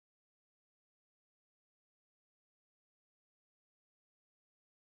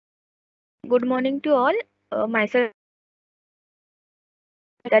Good morning to all. Myself,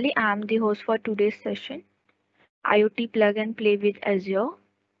 Dali, I am the host for today's session, IoT Plug and Play with Azure.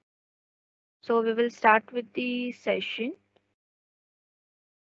 So we will start with the session.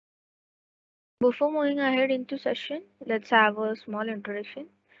 Before moving ahead into session, let's have a small introduction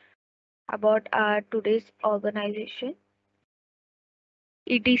about our today's organization,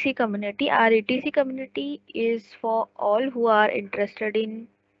 ETC community. Our ETC community is for all who are interested in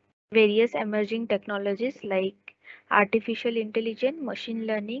various emerging technologies like artificial intelligence, machine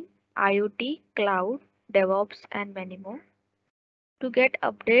learning, IoT, cloud, DevOps, and many more. To get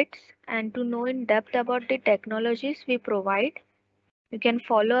updates and to know in depth about the technologies we provide, you can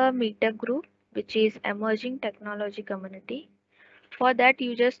follow our meetup group, which is Emerging Technology Community. For that,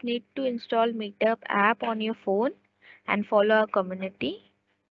 you just need to install Meetup app on your phone and follow our community.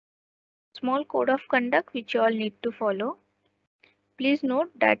 Small code of conduct which you all need to follow. Please note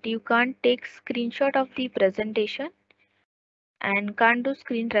that you can't take screenshot of the presentation and can't do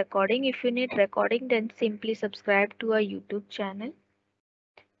screen recording. If you need recording, then simply subscribe to our YouTube channel.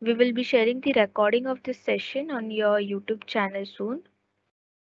 We will be sharing the recording of this session on your YouTube channel soon.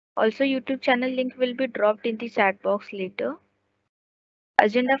 Also, YouTube channel link will be dropped in the chat box later.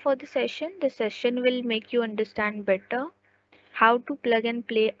 Agenda for the session will make you understand better how to plug and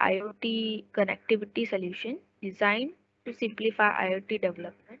play IoT connectivity solution designed to simplify IoT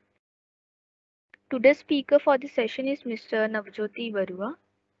development. Today's speaker for the session is Mr. Navjoti Barua.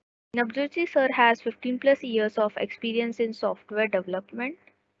 Navjoti sir has 15 plus years of experience in software development,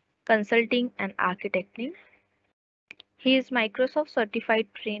 consulting and architecting. He is Microsoft certified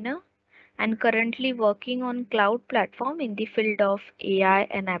trainer and currently working on cloud platform in the field of AI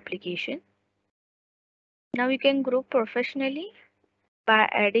and application. Now you can grow professionally by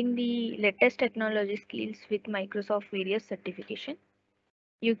adding the latest technology skills with Microsoft various certification.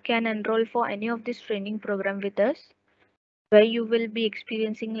 You can enroll for any of this training program with us, where you will be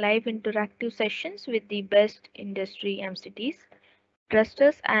experiencing live interactive sessions with the best industry MCTs. Trust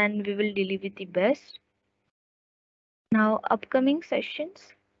us and we will deliver the best. Now upcoming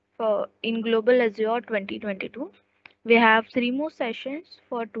sessions for in Global Azure 2022. We have 3 more sessions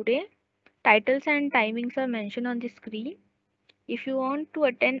for today. Titles and timings are mentioned on the screen. If you want to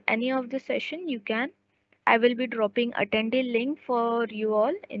attend any of the session, you can. I will be dropping attendee link for you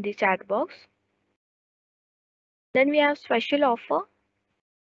all in the chat box. Then we have special offer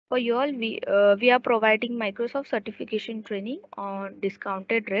for you all. We are providing Microsoft certification training on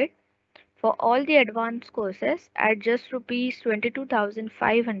discounted rate for all the advanced courses at just rupees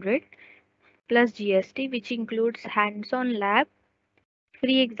 22,500 plus GST, which includes hands-on lab,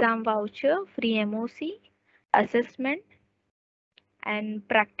 free exam voucher, free MOC, assessment and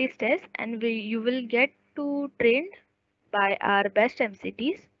practice test, and you will get to trained by our best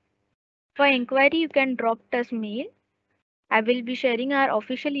MCTs. For inquiry, you can drop us mail. I will be sharing our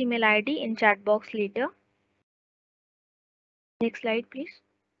official email ID in chat box later. Next slide, please.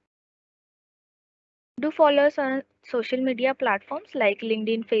 Do follow us on social media platforms like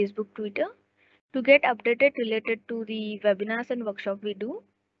LinkedIn, Facebook, Twitter to get updated related to the webinars and workshop we do.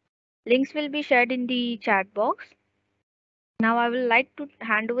 Links will be shared in the chat box. Now I will like to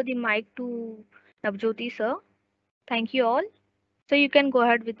hand over the mic to Navjoti sir. Thank you all. So you can go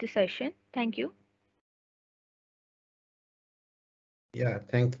ahead with the session. Thank you. Yeah,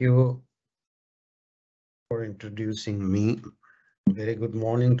 thank you for introducing me. Very good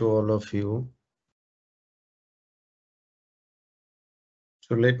morning to all of you.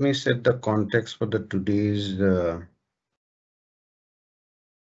 So let me set the context for the today's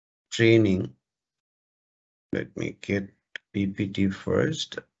training. Let me get PPT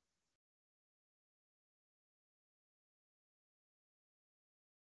first.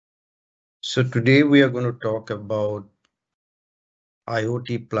 So today we are going to talk about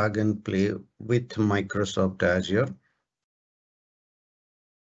IoT plug and play with Microsoft Azure.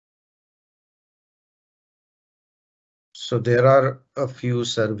 So there are a few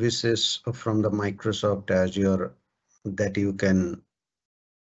services from the Microsoft Azure that you can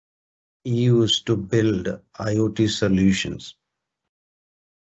use to build IoT solutions.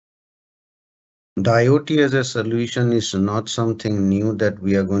 The IoT as a solution is not something new that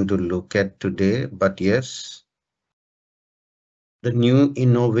we are going to look at today, but yes, the new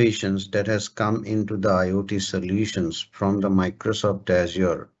innovations that has come into the IoT solutions from the Microsoft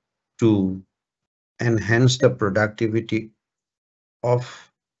Azure to enhance the productivity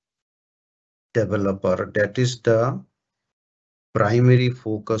of developer. That is the primary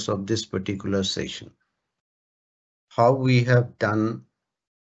focus of this particular session. How we have done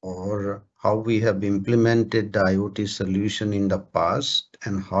or how we have implemented the IoT solution in the past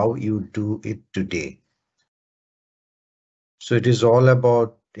and how you do it today. So it is all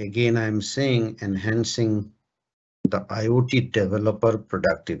about, again, I'm saying, enhancing the IoT developer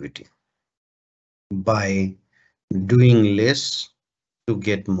productivity by doing less to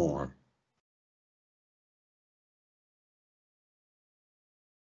get more.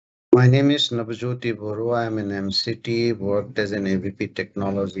 My name is Navjoti Boro. I'm an MCT, worked as an AVP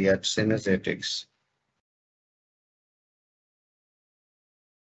technology at Synergetics.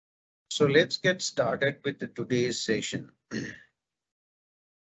 So let's get started with today's session.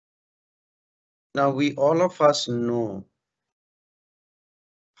 Now, we all of us know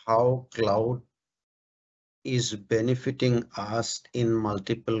how cloud is benefiting us in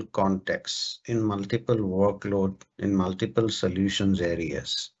multiple contexts, in multiple workload, in multiple solutions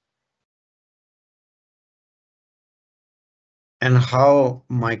areas. And how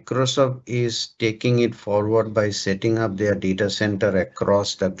Microsoft is taking it forward by setting up their data center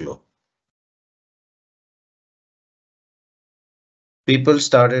across the globe. People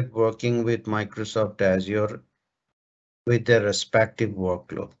started working with Microsoft Azure with their respective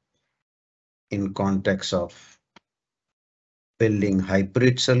workload in context of building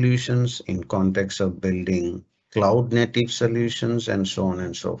hybrid solutions, in context of building cloud native solutions, and so on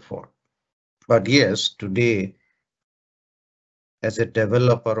and so forth. But yes, today, as a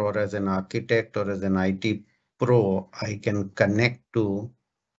developer or as an architect or as an IT pro, I can connect to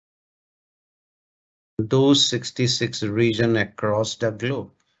those 66 regions across the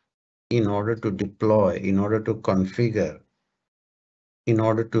globe in order to deploy, in order to configure, in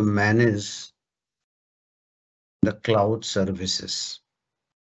order to manage the cloud services.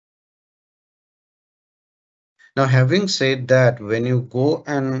 Now, having said that, when you go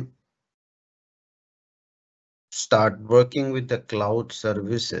and start working with the cloud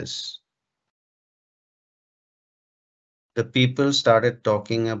services, the people started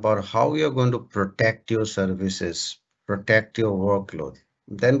talking about how you're going to protect your services, protect your workload.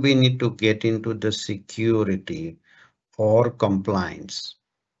 Then we need to get into the security or compliance.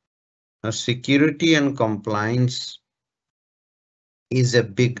 Now, security and compliance is a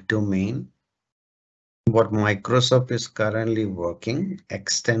big domain. What Microsoft is currently working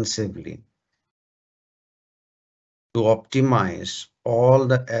extensively to optimize all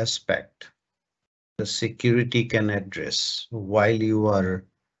the aspect the security can address while you are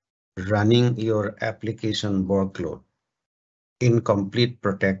running your application workload in complete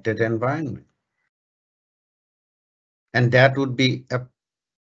protected environment. And that would be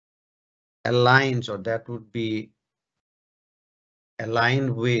aligns or that would be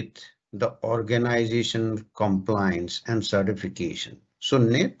aligned with the organization compliance and certification. So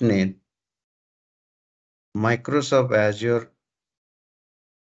net, Microsoft Azure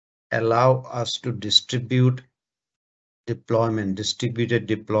allow us to distributed deployment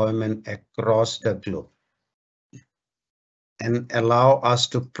across the globe and allow us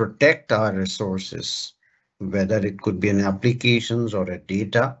to protect our resources, whether it could be an applications or a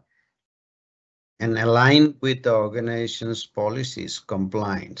data, and align with the organization's policies,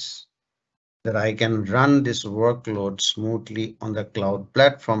 compliance, that I can run this workload smoothly on the cloud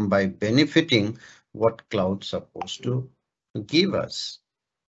platform by benefiting what cloud's supposed to give us.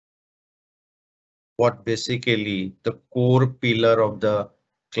 What basically the core pillar of the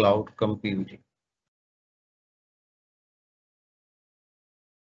cloud computing.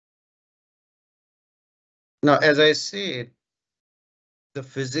 Now, as I said, the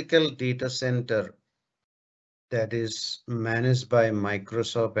physical data center that is managed by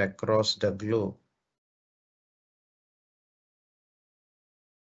Microsoft across the globe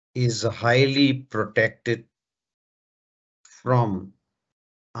is highly protected from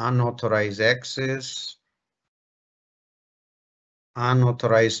unauthorized access,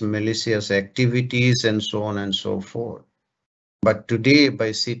 unauthorized malicious activities, and so on and so forth. But today,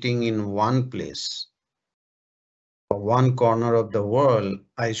 by sitting in one place, or one corner of the world,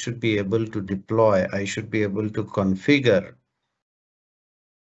 I should be able to deploy, I should be able to configure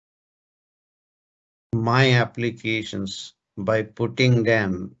my applications by putting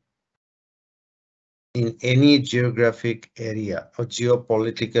them in any geographic area or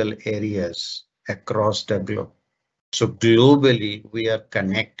geopolitical areas across the globe. So globally, we are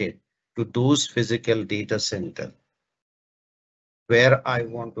connected to those physical data centers where I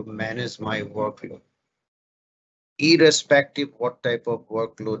want to manage my workload. Irrespective what type of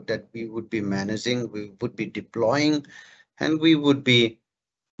workload that we would be managing, we would be deploying, and we would be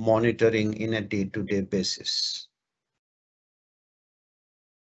monitoring in a day-to-day basis.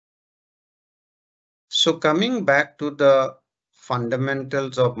 So coming back to the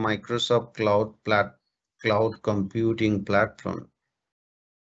fundamentals of Microsoft Cloud Computing Platform.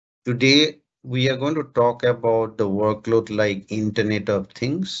 Today, we are going to talk about the workload like Internet of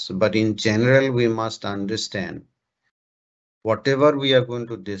Things, but in general, we must understand whatever we are going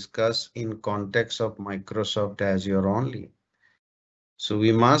to discuss in context of Microsoft Azure only. So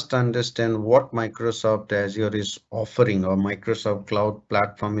we must understand what Microsoft Azure is offering or Microsoft Cloud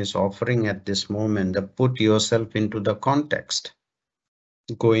Platform is offering at this moment to put yourself into the context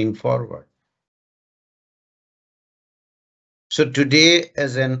going forward. So today,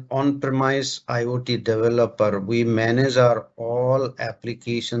 as an on-premise IoT developer, we manage our all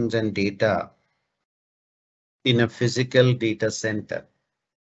applications and data in a physical data center,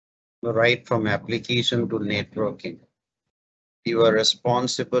 right from application to networking. You are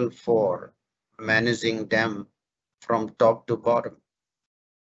responsible for managing them from top to bottom.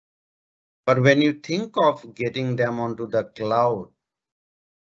 But when you think of getting them onto the cloud,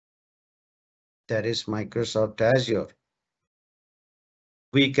 that is Microsoft Azure,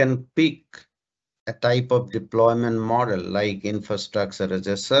 we can pick a type of deployment model like infrastructure as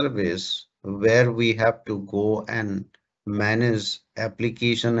a service, where we have to go and manage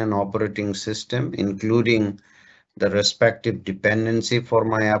application and operating system, including the respective dependency for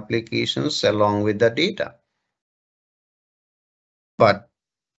my applications along with the data. But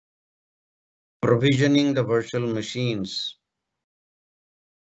provisioning the virtual machines,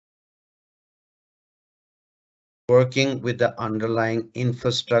 working with the underlying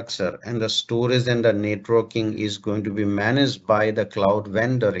infrastructure and the storage and the networking is going to be managed by the cloud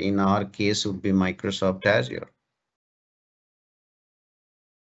vendor. In our case, would be Microsoft Azure.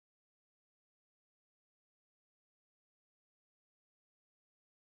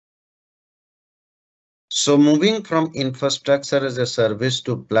 So moving from infrastructure as a service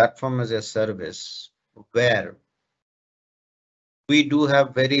to platform as a service, where we do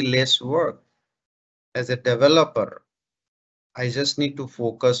have very less work as a developer, I just need to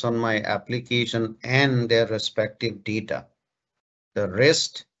focus on my application and their respective data. The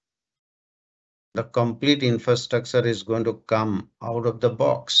rest, the complete infrastructure is going to come out of the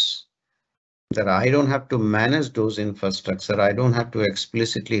box. That I don't have to manage those infrastructure. I don't have to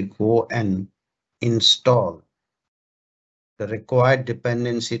explicitly go and install the required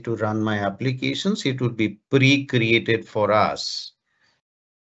dependency to run my applications. It would be pre-created for us.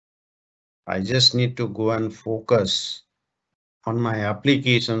 I just need to go and focus on my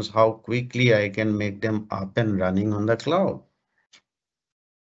applications, how quickly I can make them up and running on the cloud.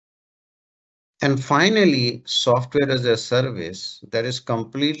 And finally, software as a service, that is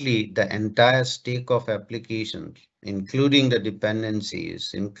completely the entire stack of applications, including the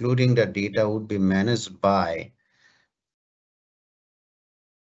dependencies, including the data would be managed by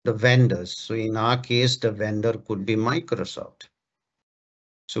the vendors. So in our case, the vendor could be Microsoft.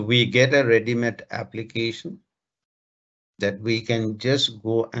 So we get a ready-made application that we can just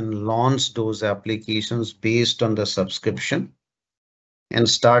go and launch those applications based on the subscription and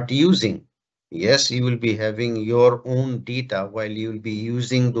start using. Yes, you will be having your own data while you will be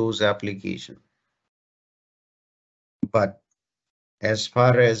using those applications. But as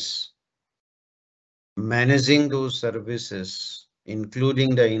far as managing those services,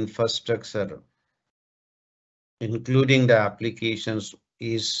 including the infrastructure, including the applications,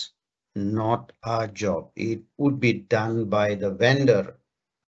 is not our job. It would be done by the vendor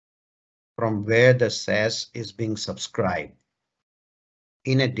from where the SaaS is being subscribed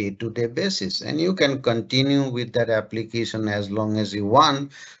in a day-to-day basis. And you can continue with that application as long as you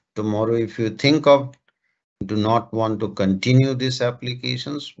want. Tomorrow, if you think of do not want to continue these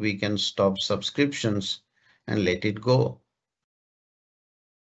applications, we can stop subscriptions and let it go.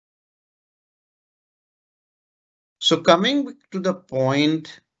 So coming to the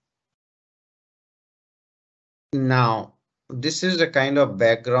point now, this is the kind of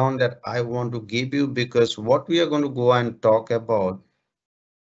background that I want to give you, because what we are going to go and talk about,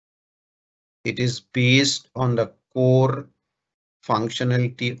 it is based on the core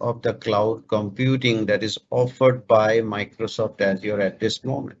functionality of the cloud computing that is offered by Microsoft Azure at this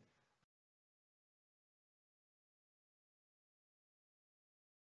moment.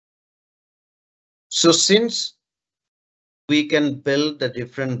 So since we can build the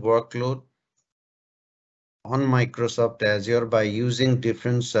different workload on Microsoft Azure by using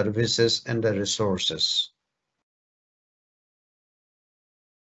different services and the resources,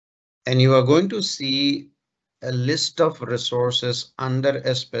 and you are going to see a list of resources under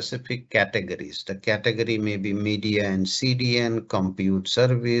a specific categories. The category may be media and CDN, compute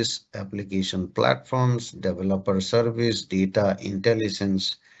service, application platforms, developer service, data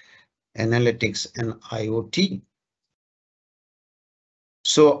intelligence, analytics, and IoT.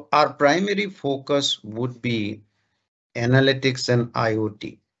 So our primary focus would be analytics and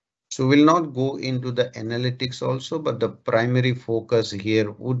IoT. So we'll not go into the analytics also, but the primary focus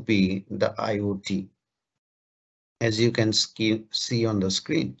here would be the IoT, as you can see on the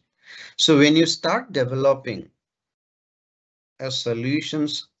screen. So when you start developing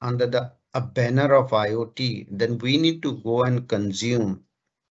solutions under a banner of IoT, then we need to go and consume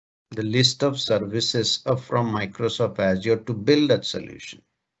the list of services from Microsoft Azure to build that solution.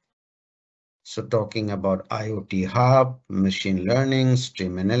 So talking about IoT Hub, machine learning,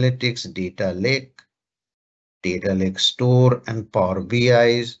 stream analytics, data lake store and Power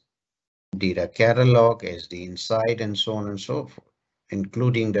BI's, data catalog, SD Insight, and so on and so forth,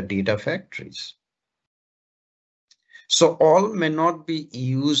 including the data factories. So all may not be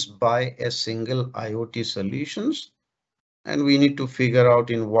used by a single IoT solutions, and we need to figure out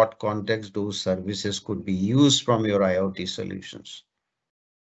in what context those services could be used from your IoT solutions.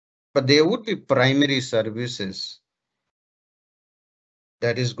 But there would be primary services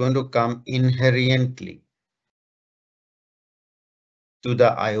that is going to come inherently to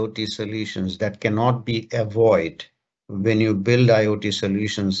the IoT solutions that cannot be avoided when you build IoT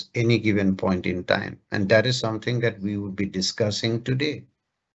solutions any given point in time. And that is something that we will be discussing today.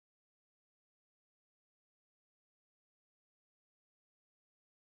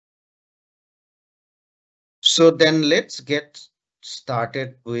 So then let's get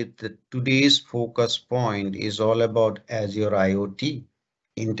started with today's focus point is all about Azure IoT,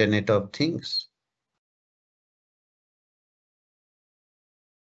 Internet of Things.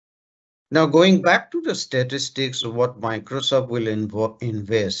 Now going back to the statistics of what Microsoft will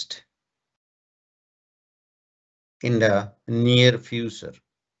invest in the near future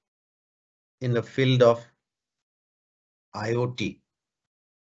in the field of IoT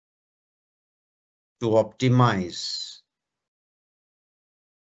to optimize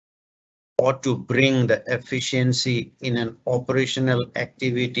or to bring the efficiency in an operational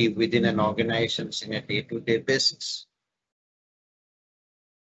activity within an organization in a day-to-day basis.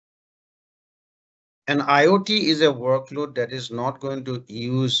 An IoT is a workload that is not going to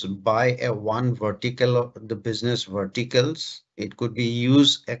use by a one vertical of the business verticals. It could be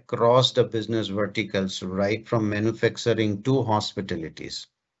used across the business verticals, right from manufacturing to hospitalities,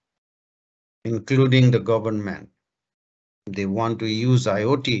 including the government. They want to use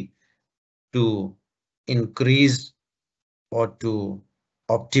IoT to increase or to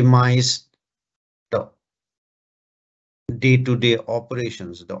optimize the day-to-day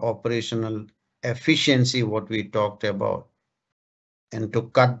operations, the operational efficiency, what we talked about, and to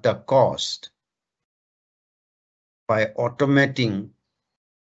cut the cost by automating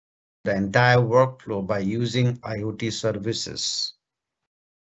the entire workflow by using IoT services.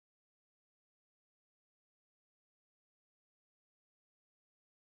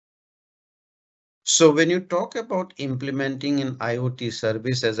 So when you talk about implementing an IoT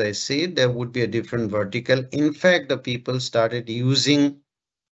service, as I said, there would be a different vertical. In fact, the people started using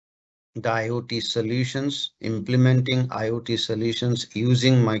the IoT solutions, implementing IoT solutions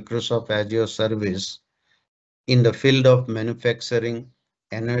using Microsoft Azure service in the field of manufacturing,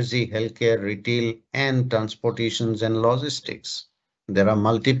 energy, healthcare, retail, and transportations and logistics. There are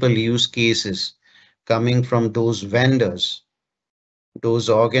multiple use cases coming from those vendors, those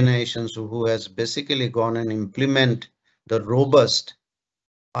organizations who has basically gone and implement the robust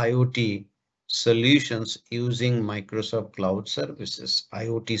IoT solutions using Microsoft Cloud services,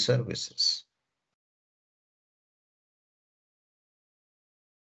 IoT services.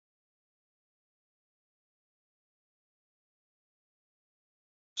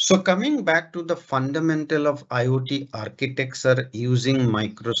 So coming back to the fundamental of IoT architecture using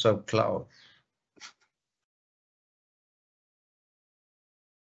Microsoft Cloud.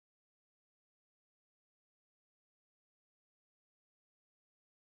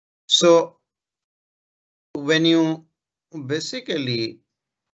 So when you basically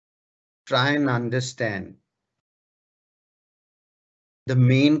try and understand the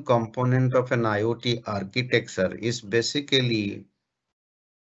main component of an IoT architecture is basically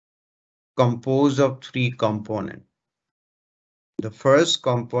composed of three components. The first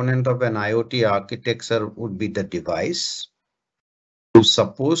component of an IoT architecture would be the device, who's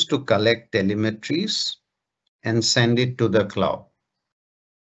supposed to collect telemetries and send it to the cloud.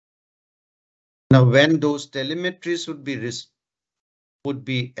 Now, when those telemetries would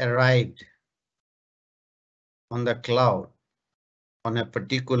be arrived on the cloud on a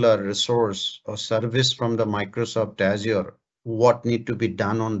particular resource or service from the Microsoft Azure, what need to be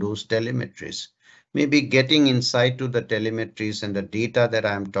done on those telemetries? Maybe getting insight to the telemetries and the data that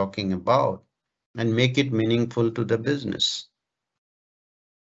I'm talking about and make it meaningful to the business.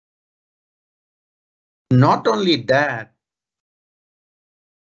 Not only that,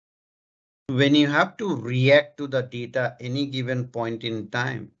 when you have to react to the data any given point in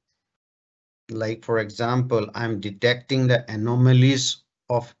time, like for example, I'm detecting the anomalies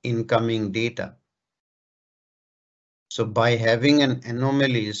of incoming data. So by having an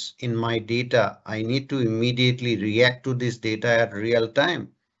anomalies in my data, I need to immediately react to this data at real time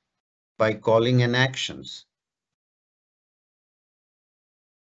by calling an actions,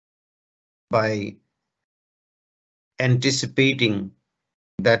 by anticipating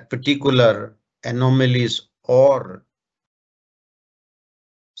that particular anomalies or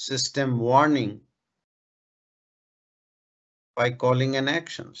system warning by calling an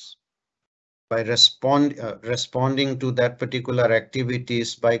actions, by responding to that particular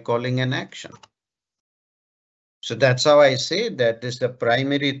activities by calling an action. So that's how I say that is the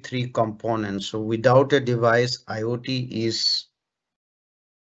primary three components. So without a device, IoT is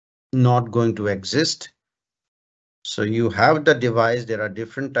not going to exist. So you have the device, there are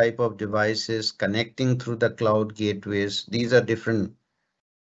different type of devices connecting through the cloud gateways. These are different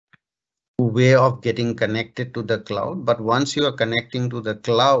way of getting connected to the cloud. But once you are connecting to the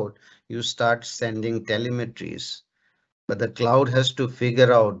cloud, you start sending telemetries. But the cloud has to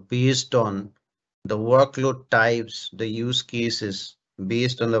figure out based on the workload types, the use cases,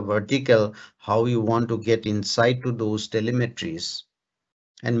 based on the vertical, how you want to get insight to those telemetries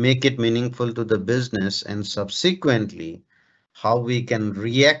and make it meaningful to the business, and subsequently how we can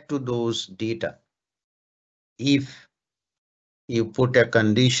react to those data. If you put a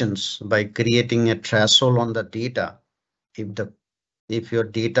conditions by creating a threshold on the data, if your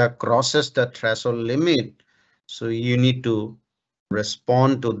data crosses the threshold limit, so you need to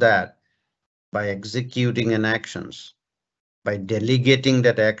respond to that by executing an actions, by delegating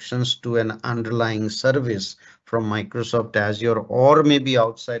that actions to an underlying service from Microsoft Azure or maybe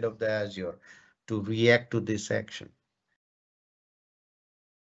outside of the Azure to react to this action.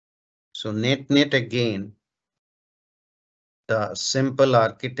 So net again, the simple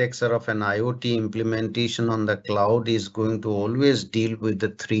architecture of an IoT implementation on the cloud is going to always deal with the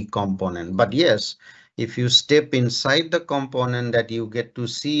three components. But yes, if you step inside the component that you get to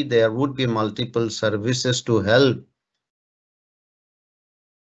see, there would be multiple services to help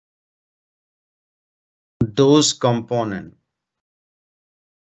those components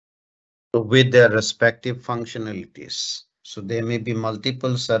with their respective functionalities. So there may be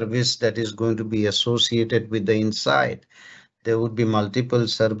multiple service that is going to be associated with the inside. There would be multiple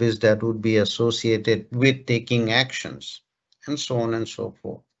service that would be associated with taking actions and so on and so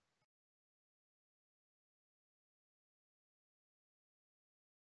forth.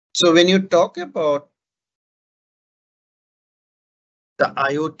 So when you talk about the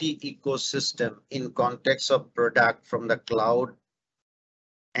IoT ecosystem in context of product from the cloud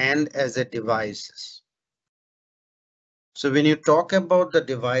and as a devices. So when you talk about the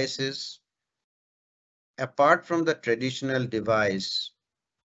devices, apart from the traditional device,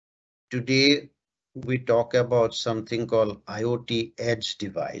 today we talk about something called IoT edge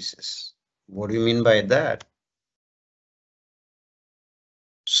devices. What do you mean by that?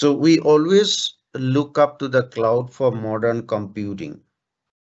 So we always look up to the cloud for modern computing.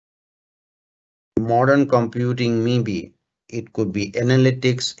 Modern computing maybe it could be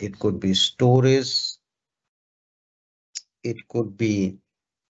analytics, it could be storage, it could be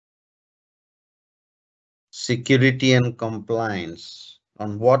security and compliance.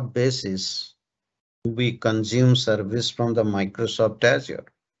 On what basis we consume service from the Microsoft Azure?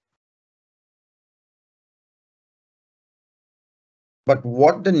 But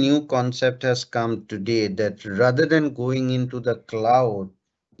what the new concept has come today, that rather than going into the cloud,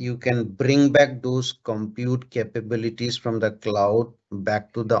 you can bring back those compute capabilities from the cloud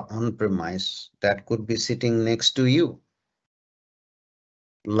back to the on-premise that could be sitting next to you.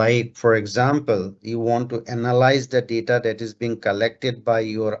 Like, for example, you want to analyze the data that is being collected by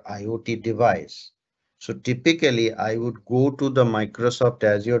your IoT device. So typically, I would go to the Microsoft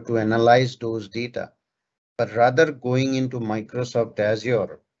Azure to analyze those data. But rather going into Microsoft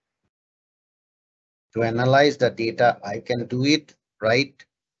Azure to analyze the data, I can do it right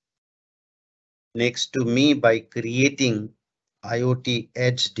next to me by creating IoT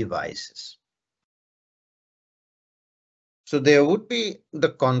edge devices. So there would be the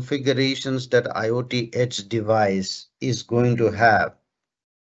configurations that IoT edge device is going to have,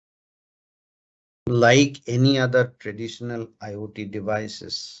 like any other traditional IoT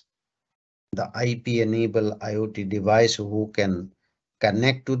devices. The IP-enabled IoT device who can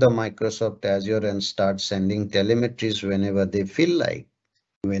connect to the Microsoft Azure and start sending telemetries whenever they feel like,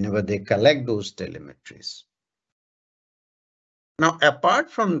 whenever they collect those telemetries. Now,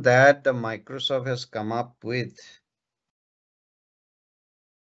 apart from that, the Microsoft has come up with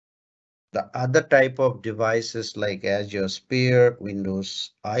the other type of devices like Azure Sphere,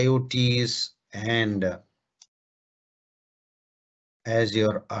 Windows IoTs, and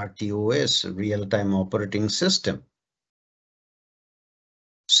Azure RTOS, real-time operating system.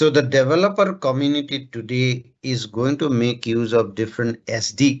 So the developer community today is going to make use of different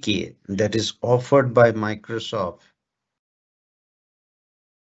SDK that is offered by Microsoft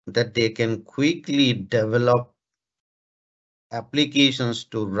that they can quickly develop applications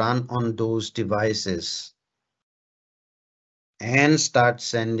to run on those devices and start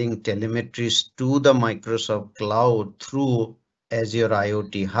sending telemetries to the Microsoft cloud through Azure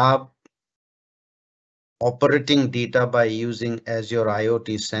IoT Hub, operating data by using Azure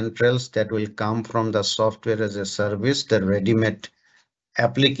IoT centrals that will come from the software as a service, the ready-made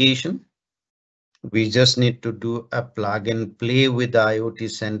application. We just need to do a plug and play with the IoT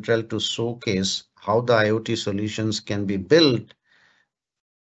Central to showcase how the IoT solutions can be built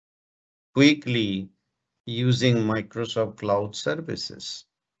quickly using Microsoft Cloud services.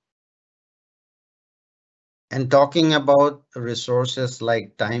 And talking about resources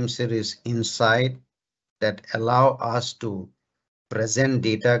like time series insight that allow us to present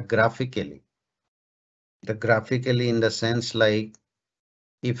data graphically. The graphically in the sense like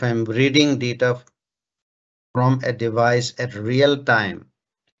if I'm reading data from a device at real time,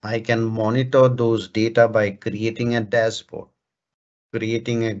 I can monitor those data by creating a dashboard,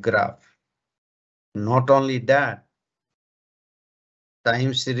 creating a graph. Not only that,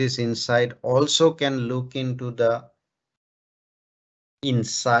 time series insight also can look into the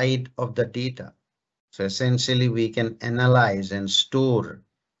inside of the data. So essentially we can analyze and store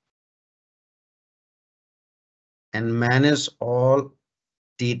and manage all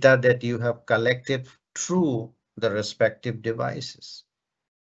data that you have collected through the respective devices.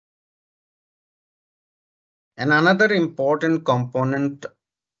 And another important component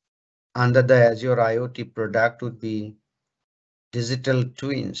under the Azure IoT product would be digital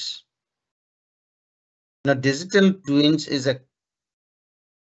twins. Now, digital twins is a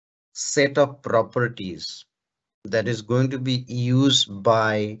set of properties that is going to be used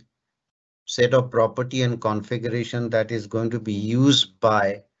by set of property and configuration that is going to be used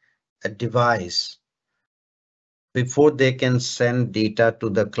by a device before they can send data to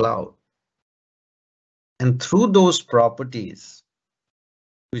the cloud. And through those properties,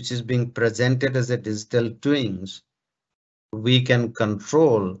 which is being presented as a digital twins, we can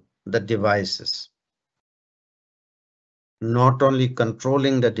control the devices. Not only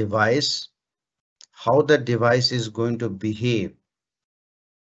controlling the device, how the device is going to behave.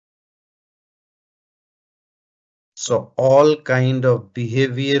 So all kind of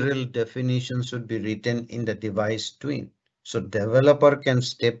behavioral definitions should be written in the device twin. So developer can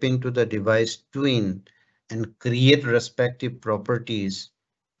step into the device twin and create respective properties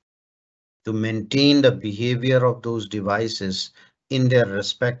to maintain the behavior of those devices in their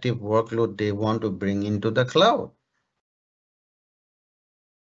respective workload they want to bring into the cloud.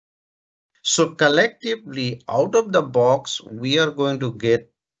 So collectively, out of the box, we are going to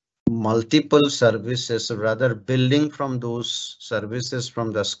get multiple services, rather building from those services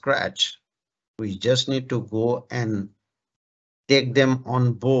from the scratch. We just need to go and take them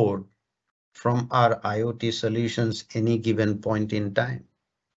on board from our IoT solutions any given point in time.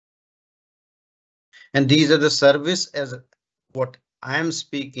 And these are the service as what I am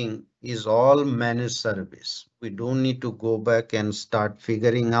speaking is all managed service. We don't need to go back and start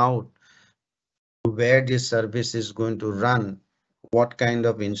figuring out where this service is going to run, what kind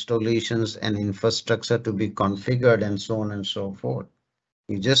of installations and infrastructure to be configured and so on and so forth.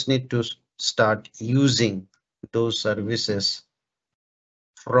 You just need to start using those services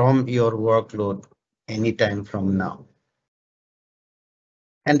from your workload anytime from now.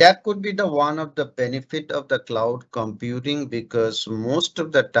 And that could be the one of the benefit of the cloud computing because most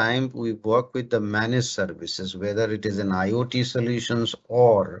of the time we work with the managed services, whether it is an IoT solutions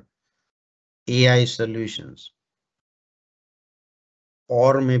or AI solutions,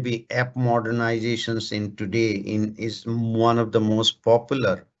 or maybe app modernizations in today in is one of the most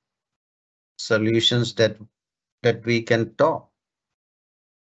popular solutions that we can talk.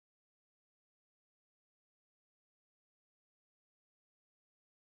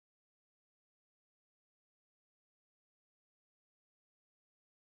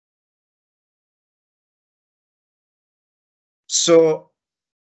 So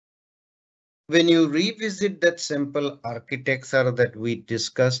when you revisit that simple architecture that we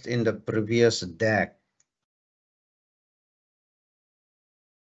discussed in the previous deck,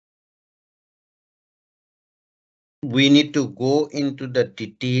 we need to go into the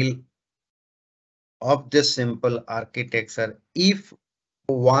detail of the simple architecture. If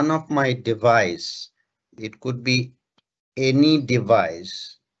one of my device, it could be any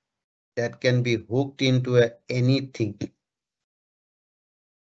device that can be hooked into anything,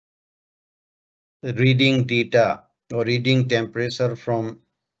 reading data or reading temperature from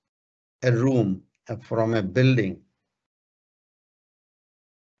a room, from a building,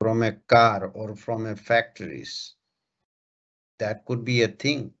 from a car, or from a factories. That could be a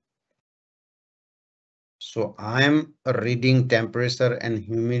thing. So I'm reading temperature and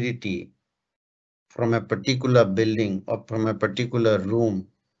humidity from a particular building or from a particular room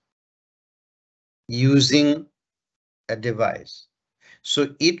using a device.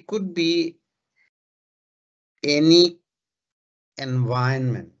 So it could be any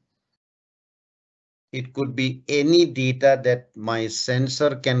environment. It could be any data that my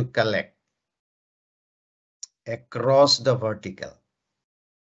sensor can collect across the vertical.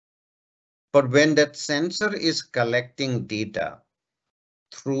 But when that sensor is collecting data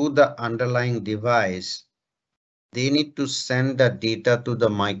through the underlying device, they need to send the data to the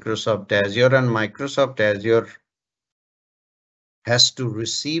Microsoft Azure, and Microsoft Azure has to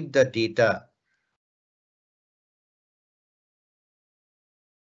receive the data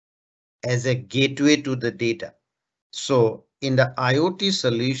as a gateway to the data. So in the IoT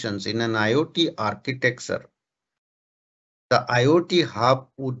solutions, in an IoT architecture, the IoT hub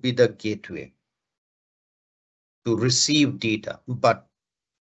would be the gateway to receive data. But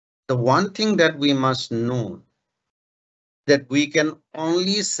the one thing that we must know that we can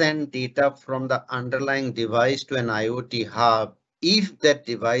only send data from the underlying device to an IoT hub if that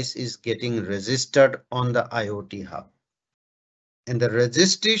device is getting registered on the IoT hub. And the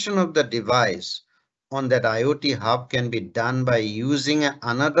registration of the device on that IoT hub can be done by using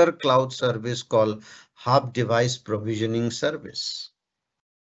another cloud service called Hub Device Provisioning Service.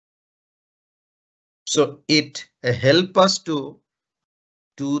 So it helps us to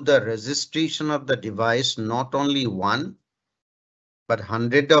do the registration of the device, not only one, but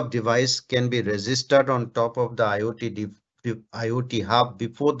hundred of devices can be registered on top of the IoT hub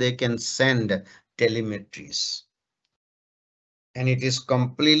before they can send telemetries. And it is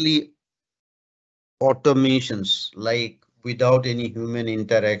completely automations, like without any human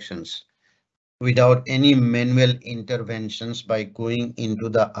interactions, without any manual interventions by going into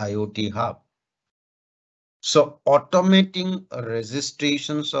the IoT hub. So automating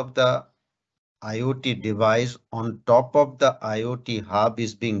registrations of the IoT device on top of the IoT hub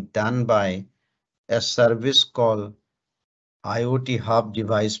is being done by a service called IoT Hub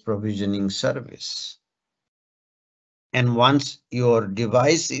Device Provisioning Service. And once your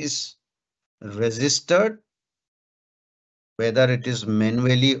device is registered, whether it is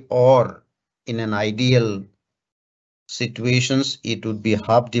manually or in an ideal situations, it would be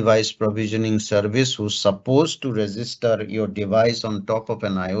Hub Device Provisioning Service who's supposed to register your device on top of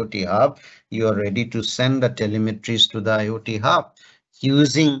an IoT hub. You are ready to send the telemetries to the IoT hub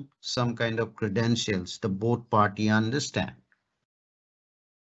using some kind of credentials the both party understand.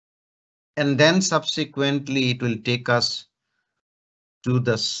 And then subsequently, it will take us to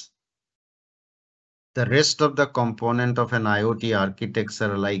the rest of the component of an IoT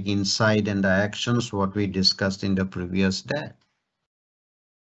architecture, like inside and the actions, what we discussed in the previous day.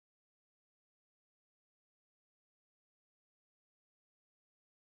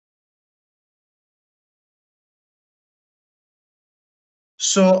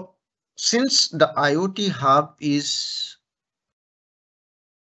 So since the IoT hub is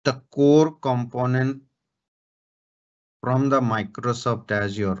the core component from the Microsoft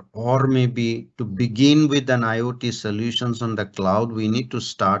Azure, or maybe to begin with an IoT solutions on the cloud, we need to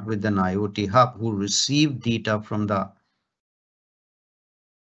start with an IoT hub who receive data from the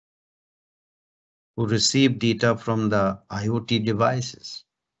IoT devices.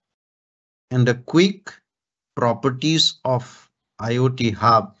 And the quick properties of IoT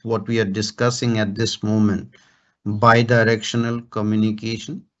hub, what we are discussing at this moment, bidirectional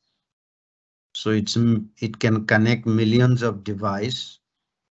communication. So it can connect millions of devices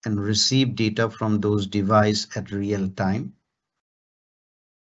and receive data from those devices at real time.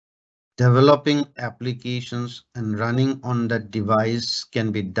 Developing applications and running on that device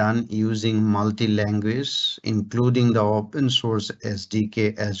can be done using multi-language, including the open source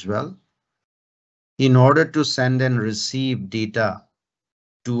SDK as well. In order to send and receive data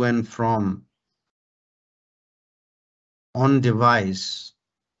to and from on device,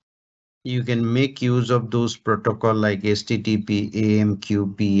 you can make use of those protocol like HTTP,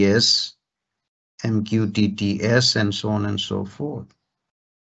 AMQPS, MQTTS, and so on and so forth.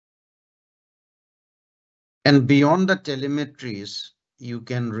 And beyond the telemetries, you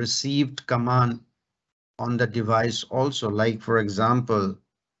can receive command on the device also. Like for example,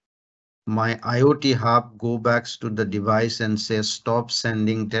 my IoT hub go back to the device and says, stop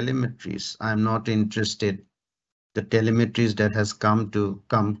sending telemetries. I'm not interested. The telemetries that has come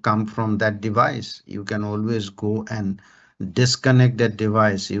from that device. You can always go and disconnect that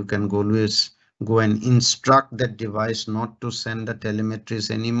device. You can always go and instruct that device not to send the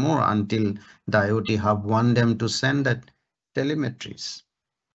telemetries anymore until the IoT hub want them to send that telemetries.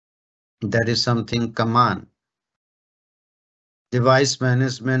 That is something command. Device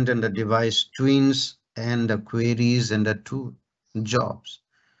management and the device twins and the queries and the two jobs.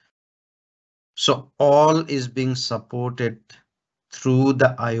 So all is being supported through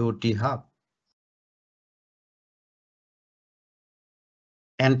the IoT hub.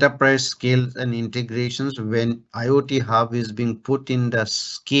 Enterprise scales and integrations, when IoT hub is being put in the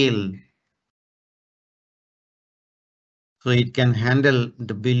scale, so it can handle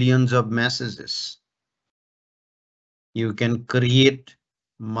the billions of messages. You can create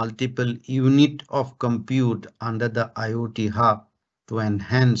multiple unit of compute under the IoT hub to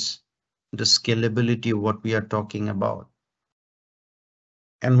enhance the scalability of what we are talking about.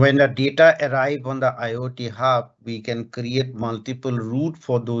 And when the data arrive on the IoT hub, we can create multiple route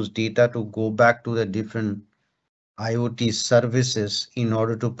for those data to go back to the different IoT services in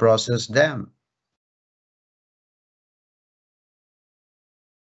order to process them.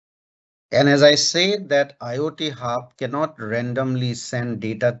 And as I said that IoT hub cannot randomly send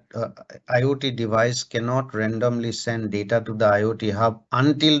data, IoT device cannot randomly send data to the IoT hub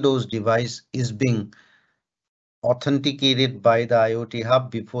until those device is being authenticated by the IoT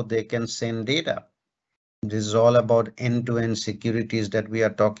hub before they can send data. This is all about end-to-end securities that we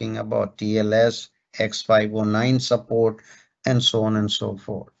are talking about, TLS, X509 support, and so on and so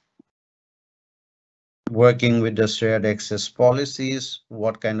forth. Working with the shared access policies,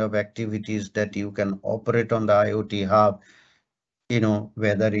 what kind of activities that you can operate on the IoT hub,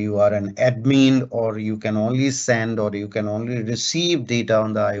 whether you are an admin or you can only send or you can only receive data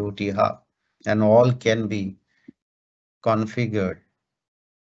on the IoT hub, and all can be configured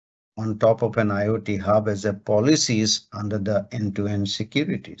on top of an IoT hub as a policies under the end-to-end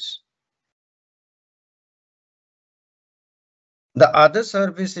securities. The other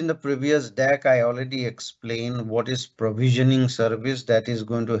service in the previous deck, I already explained what is provisioning service that is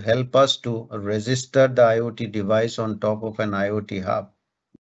going to help us to register the IoT device on top of an IoT hub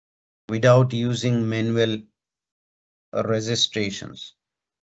without using manual registrations.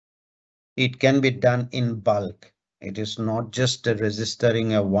 It can be done in bulk. It is not just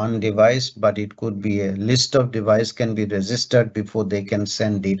registering a one device, but it could be a list of device can be registered before they can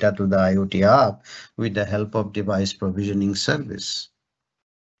send data to the IoT hub with the help of device provisioning service.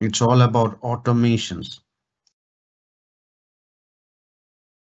 It's all about automations.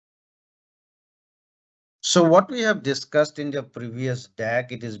 So what we have discussed in the previous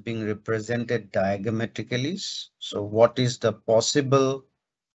deck, it is being represented diagrammatically. So what is the possible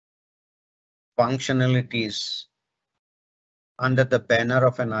functionalities under the banner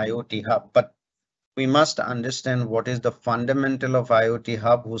of an IoT hub? But we must understand what is the fundamental of IoT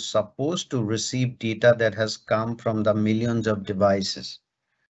hub who's supposed to receive data that has come from the millions of devices.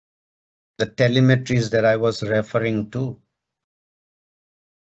 The telemetries that I was referring to.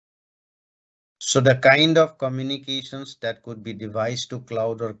 So the kind of communications that could be device to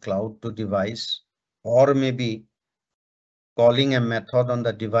cloud or cloud to device, or maybe calling a method on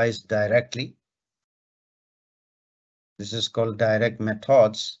the device directly. This is called direct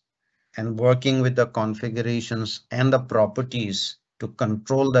methods, and working with the configurations and the properties to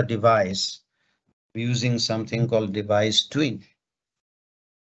control the device using something called device twin.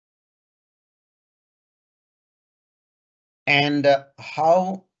 And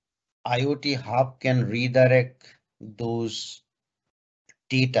how IoT hub can redirect those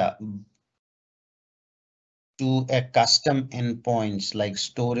data to a custom endpoints like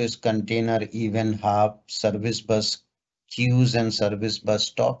storage container, event hub, service bus queues, and service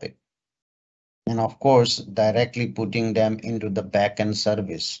bus topic. And of course, directly putting them into the backend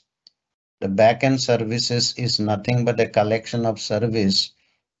service. The backend services is nothing but a collection of service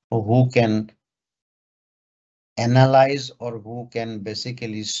who can analyze or who can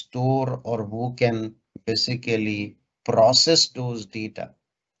basically store or who can basically process those data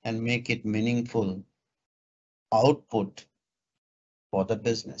and make it meaningful output for the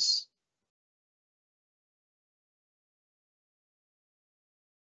business.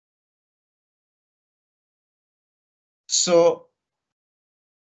 So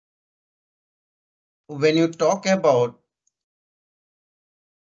when you talk about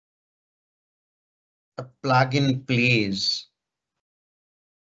a plugin plays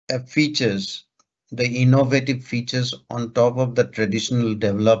features, the innovative features on top of the traditional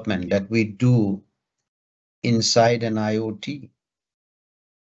development that we do inside an IoT.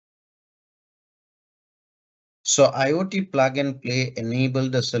 So IoT plug and play enable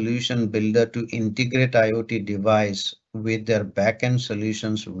the solution builder to integrate IoT device with their backend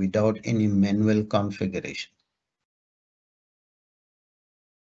solutions without any manual configuration.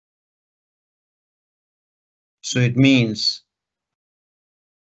 So it means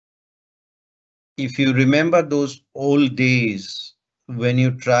if you remember those old days when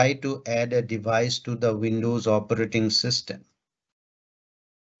you try to add a device to the Windows operating system,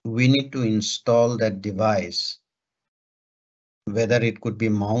 we need to install that device, whether it could be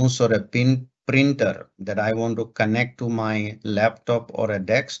mouse or a printer that I want to connect to my laptop or a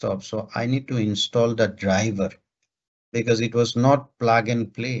desktop. So I need to install the driver because it was not plug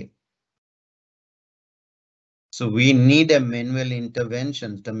and play. So we need a manual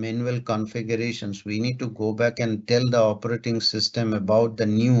interventions, the manual configurations. We need to go back and tell the operating system about the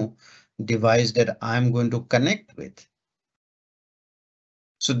new device that I'm going to connect with.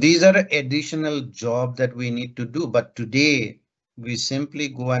 So these are additional job that we need to do. But today we simply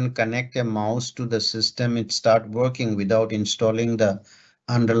go and connect a mouse to the system. It start working without installing the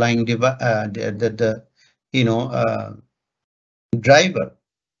underlying device, driver.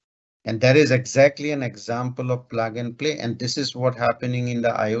 And that is exactly an example of plug and play. And this is what happening in the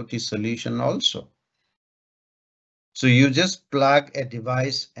IoT solution also. So you just plug a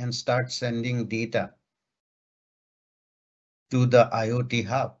device and start sending data to the IoT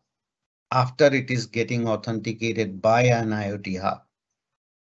hub after it is getting authenticated by an IoT hub.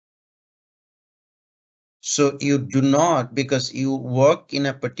 So you do not, because you work in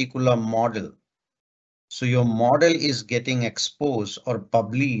a particular model. So your model is getting exposed or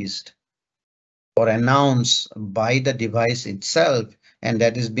published or announced by the device itself, and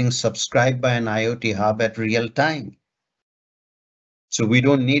that is being subscribed by an IoT hub at real time. So we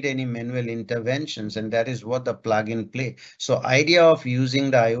don't need any manual interventions, and that is what the plug and play. So idea of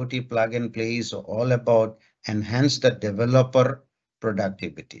using the IoT plug and play is all about enhance the developer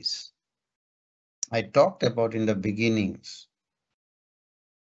productivities. I talked about in the beginnings,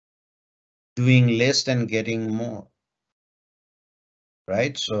 doing less and getting more,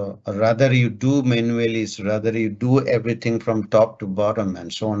 right? So rather you do manually, rather you do everything from top to bottom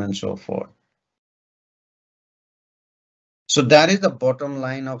and so on and so forth. So that is the bottom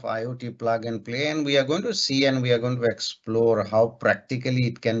line of IoT plug and play, and we are going to see and we are going to explore how practically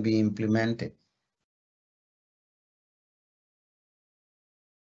it can be implemented.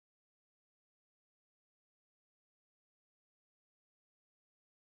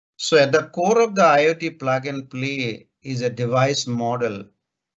 So at the core of the IoT plug and play is a device model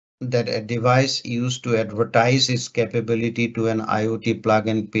that a device used to advertise its capability to an IoT plug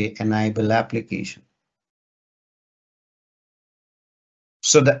and play enable application.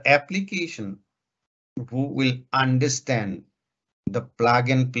 So the application who will understand the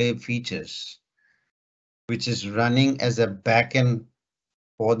plug and play features, which is running as a backend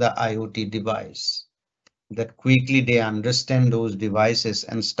for the IoT device, that quickly they understand those devices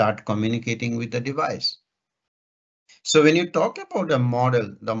and start communicating with the device. So when you talk about a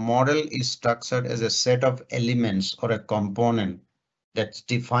model, the model is structured as a set of elements or a component that's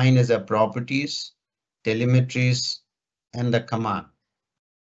defined as a properties, telemetries, and the command.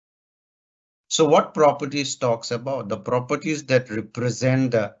 So what properties talks about? The properties that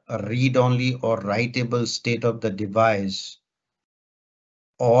represent the read-only or writable state of the device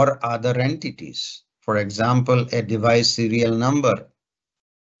or other entities. For example, a device serial number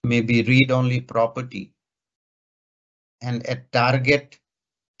may be read-only property, and a target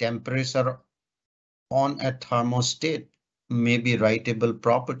temperature on a thermostat may be writable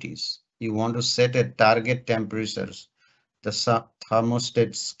properties. You want to set a target temperatures the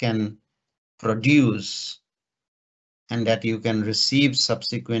thermostats can produce and that you can receive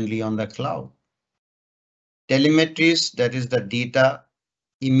subsequently on the cloud. Telemetries, that is the data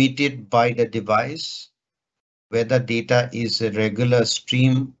emitted by the device, whether data is a regular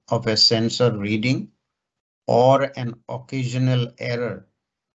stream of a sensor reading or an occasional error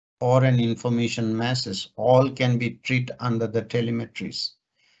or an information masses, all can be treated under the telemetries.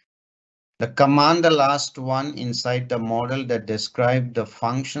 The command, the last one inside the model that describe the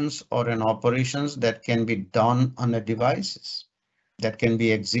functions or an operations that can be done on the devices, that can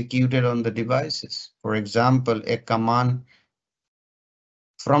be executed on the devices. For example, a command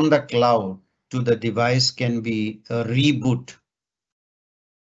from the cloud to the device can be a reboot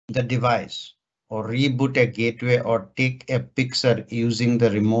the device, or reboot a gateway or take a picture using the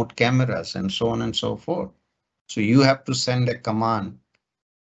remote cameras and so on and so forth. So you have to send a command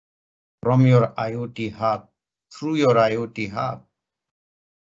from your IoT hub through your IoT hub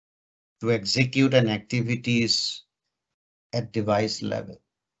to execute an activities at device level.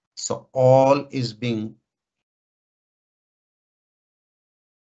 So all is being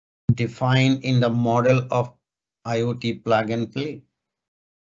defined in the model of IoT plug and play.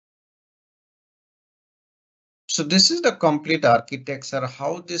 So this is the complete architecture,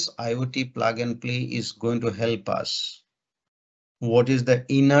 how this IoT plug and play is going to help us. What is the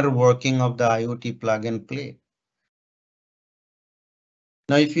inner working of the IoT plug and play?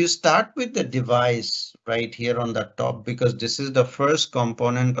 Now, if you start with the device right here on the top, because this is the first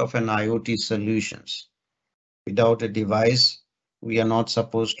component of an IoT solutions. Without a device, we are not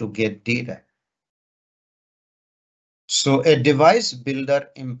supposed to get data. So a device builder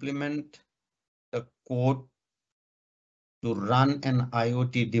implement the code to run an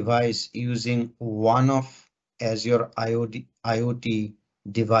IoT device using one of Azure IoT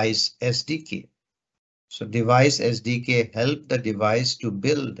device SDK. So device SDK help the device to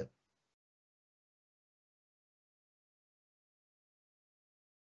build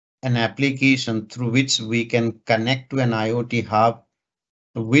an application through which we can connect to an IoT hub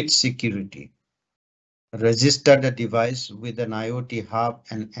with security, register the device with an IoT hub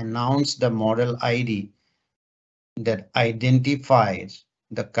and announce the model ID that identifies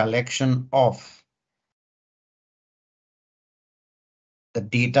the collection of the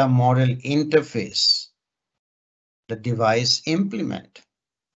data model interface the device implement.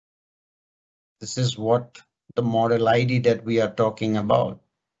 This is what the model ID that we are talking about.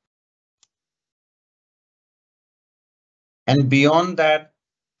 And beyond that,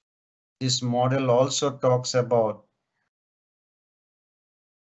 this model also talks about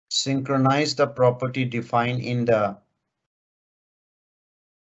synchronize the property defined in the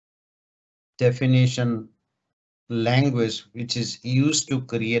definition language, which is used to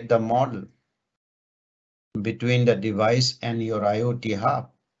create the model between the device and your IoT hub,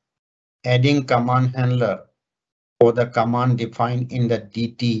 adding command handler or the command defined in the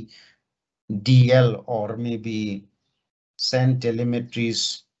DL or maybe send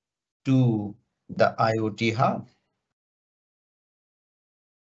telemetries to the IoT hub.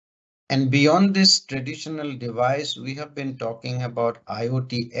 And beyond this traditional device, we have been talking about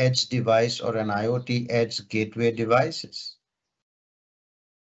IoT edge device or an IoT edge gateway devices.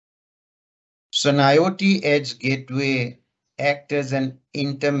 So an IoT edge gateway acts as an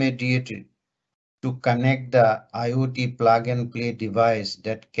intermediary to connect the IoT plug and play device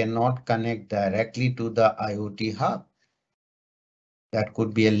that cannot connect directly to the IoT hub. That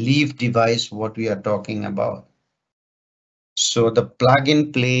could be a leaf device, what we are talking about. So the plug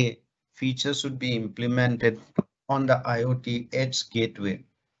and play feature should be implemented on the IoT edge gateway,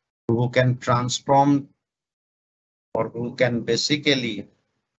 who can transform or who can basically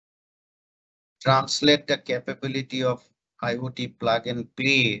translate the capability of IoT plug and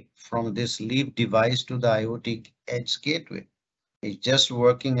play from this leaf device to the IoT edge gateway. It's just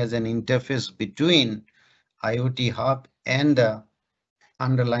working as an interface between IoT hub and the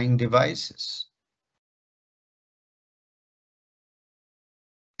underlying devices.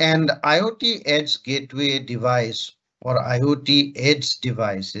 And IoT edge gateway device or IoT edge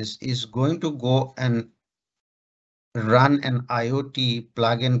devices is going to go and run an IoT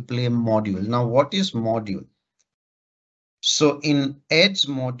plug and play module. Now, what is module? So in edge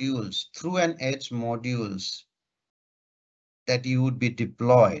modules, through an edge modules that you would be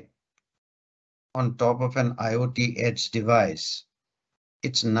deployed on top of an IoT edge device,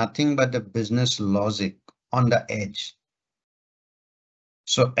 it's nothing but the business logic on the edge.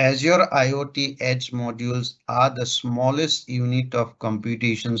 So Azure IoT edge modules are the smallest unit of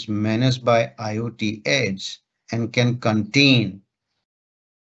computations managed by IoT edge and can contain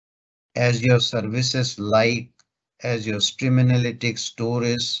Azure services like Azure Stream Analytics,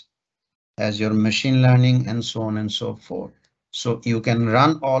 storage, Azure machine learning, and so on and so forth. So you can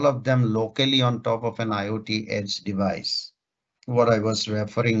run all of them locally on top of an IoT edge device, what I was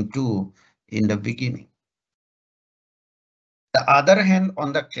referring to in the beginning. The other hand,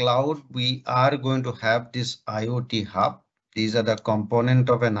 on the cloud, we are going to have this IoT hub. These are the component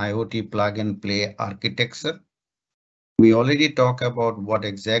of an IoT plug and play architecture. We already talked about what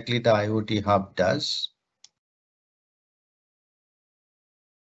exactly the IoT hub does.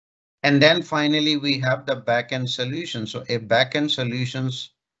 And then finally, we have the backend solution. So a backend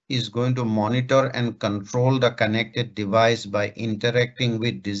solutions is going to monitor and control the connected device by interacting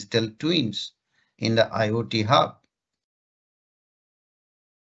with digital twins in the IoT hub.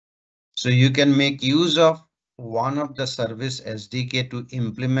 So you can make use of one of the service SDK to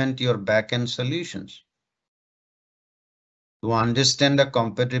implement your backend solutions. To understand the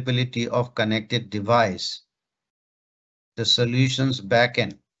compatibility of connected device, the solutions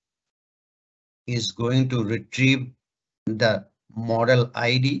backend is going to retrieve the model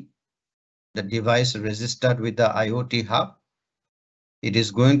ID, the device registered with the IoT hub. It is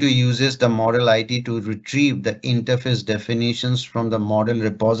going to use the model ID to retrieve the interface definitions from the model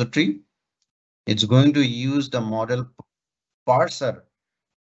repository. It's going to use the model parser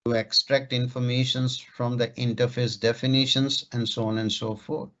to extract informations from the interface definitions and so on and so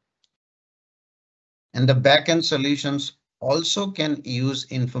forth. And the backend solutions also can use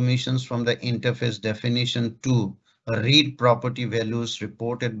informations from the interface definition to read property values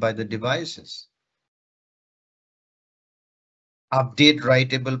reported by the devices, update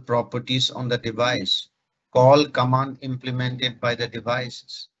writable properties on the device, call command implemented by the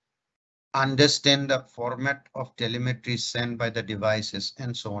devices, understand the format of telemetry sent by the devices,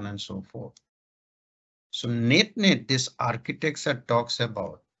 and so on and so forth. So net, this architecture talks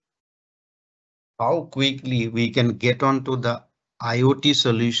about how quickly we can get onto the IoT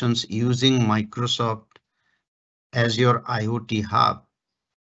solutions using Microsoft Azure IoT Hub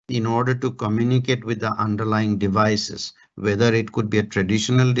in order to communicate with the underlying devices, whether it could be a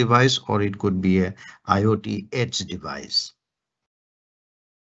traditional device or it could be a IoT edge device.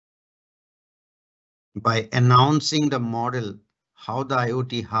 By announcing the model, how the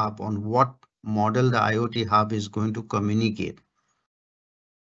IoT Hub, on what model the IoT Hub is going to communicate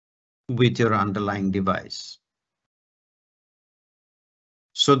with your underlying device.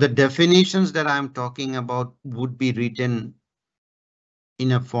 So the definitions that I'm talking about would be written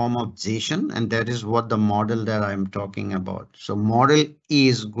in a form of JSON, and that is what the model that I'm talking about. So model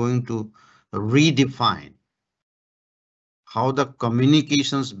is going to redefine how the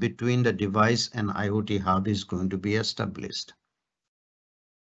communications between the device and IoT hub is going to be established.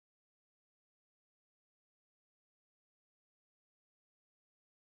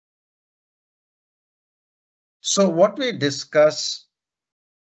 So what we discuss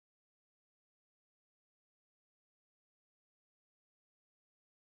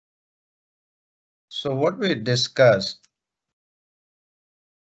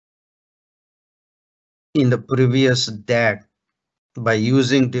in the previous deck, by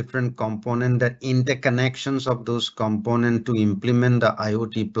using different component, the interconnections of those components to implement the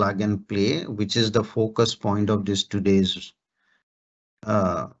IoT plug and play, which is the focus point of this today's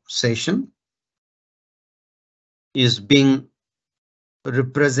session, is being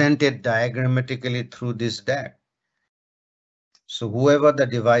represented diagrammatically through this deck. So whoever the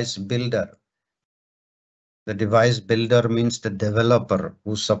device builder means the developer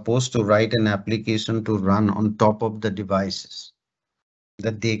who's supposed to write an application to run on top of the devices,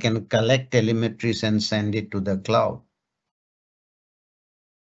 that they can collect telemetries and send it to the cloud.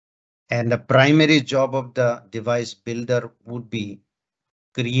 And the primary job of the device builder would be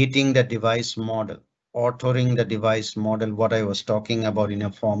creating the device model, authoring the device model, what I was talking about in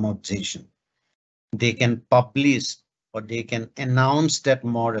a form of JSON. They can publish or they can announce that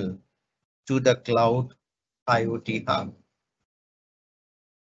model to the cloud IoT hub.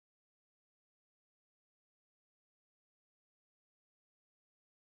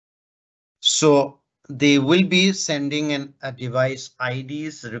 So they will be sending a device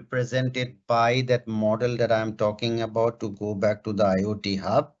IDs represented by that model that I'm talking about to go back to the IoT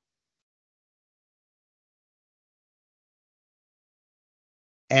hub.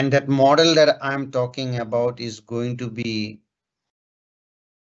 And that model that I'm talking about is going to be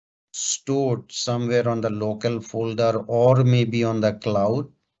stored somewhere on the local folder or maybe on the cloud.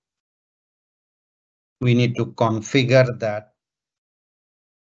 We need to configure that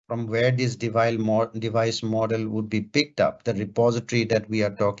from where this device model would be picked up, the repository that we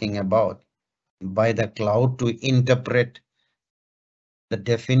are talking about, by the cloud to interpret the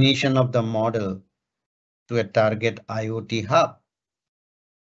definition of the model to a target IoT hub.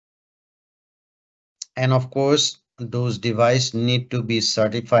 And of course, those devices need to be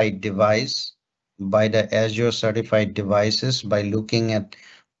certified device by the Azure certified devices by looking at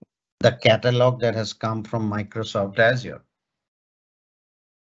the catalog that has come from Microsoft Azure.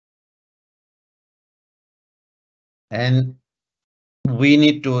 And we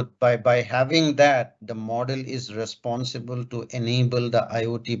need to, by having that, the model is responsible to enable the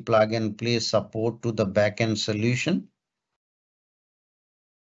IoT plug and play support to the backend solution.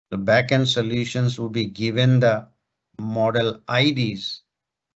 The backend solutions will be given the model IDs.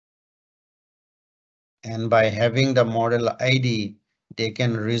 And by having the model ID, they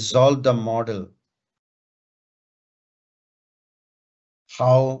can resolve the model,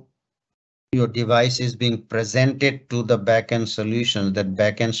 how your device is being presented to the backend solutions, that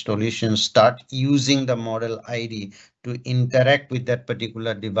backend solutions start using the model ID to interact with that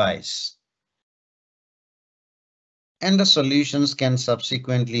particular device. And the solutions can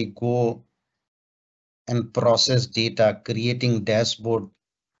subsequently go and process data, creating dashboard,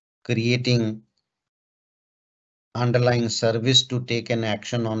 creating underlying service to take an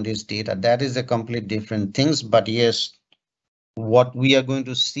action on this data. That is a complete different things. But yes, what we are going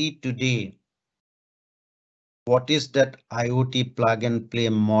to see today, what is that IoT plug and play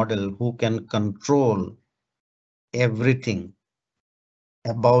model who can control everything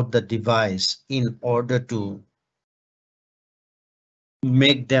about the device in order to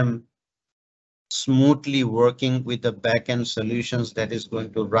make them smoothly working with the backend solutions that is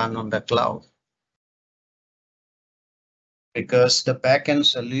going to run on the cloud. Because the backend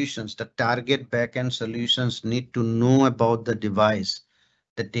solutions, the target backend solutions need to know about the device,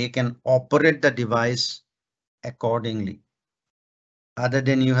 that they can operate the device accordingly. Other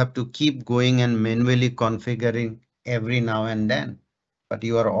than you have to keep going and manually configuring every now and then. But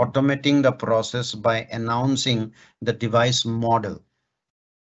you are automating the process by announcing the device model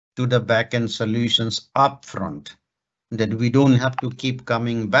to the backend solutions upfront, that we don't have to keep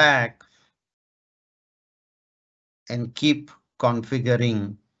coming back and keep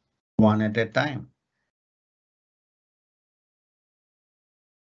configuring one at a time.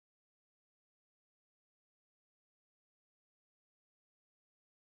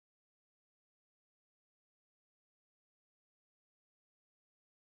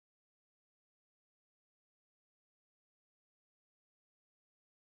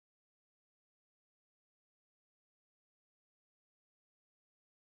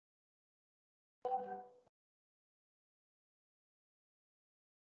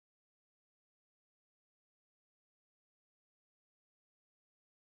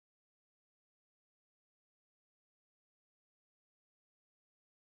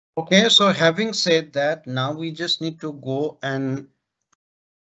 Okay, so having said that, now we just need to go and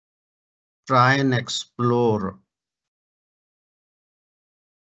try and explore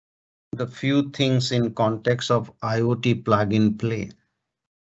the few things in context of IoT plug and play.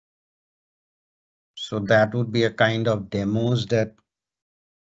 So that would be a kind of demos that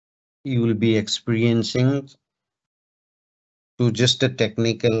you will be experiencing to just a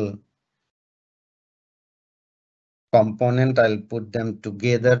technical component. I'll put them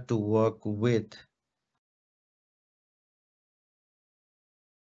together to work with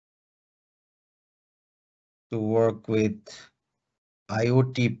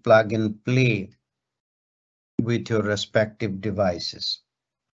IoT plug and play with your respective devices.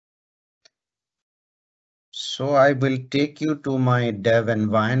 So I will take you to my dev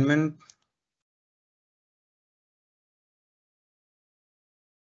environment.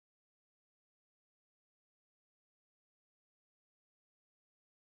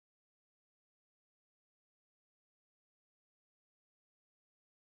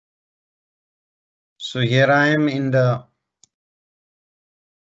 So here I am in the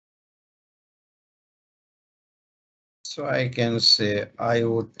so I can say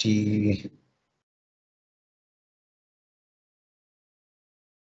IoT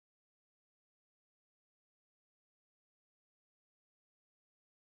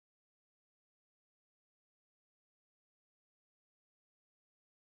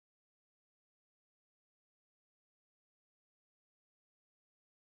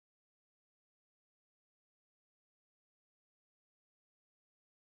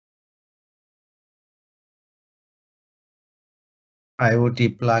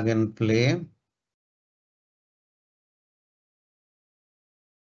IoT plug and play.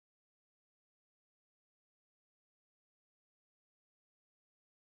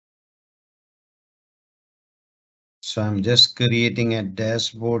 So I'm just creating a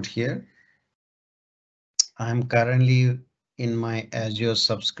dashboard here. I'm currently in my Azure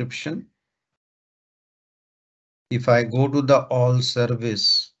subscription. If I go to the all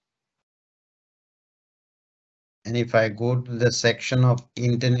service and if I go to the section of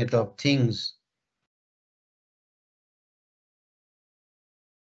Internet of Things,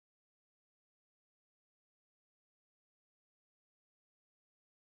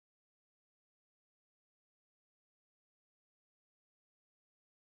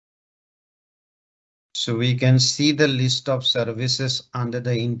 so we can see the list of services under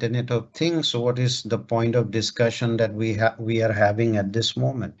the Internet of Things. So what is the point of discussion that we are having at this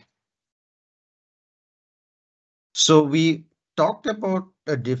moment? So we talked about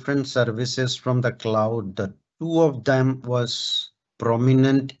the different services from the cloud. The two of them was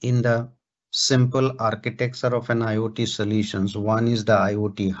prominent in the simple architecture of an IoT solutions. One is the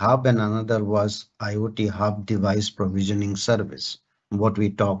IoT hub and another was IoT hub device provisioning service, what we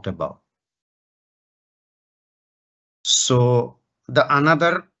talked about. So the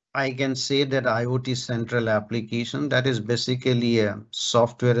another I can say that IoT central application, that is basically a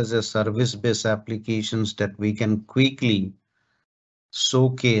software as a service based applications that we can quickly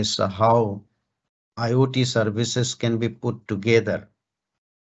showcase how IoT services can be put together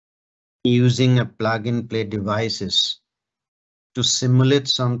using a plug and play devices to simulate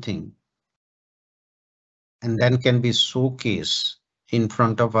something and then can be showcased in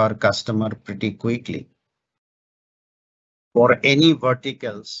front of our customer pretty quickly. For any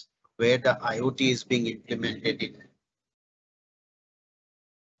verticals where the IoT is being implemented in,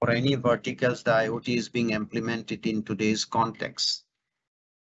 for any verticals the IoT is being implemented in today's context.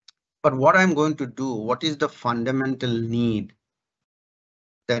 But what I'm going to do, what is the fundamental need?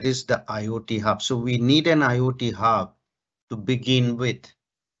 That is the IoT hub. So we need an IoT hub to begin with.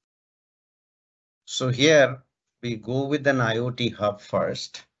 So here we go with an IoT hub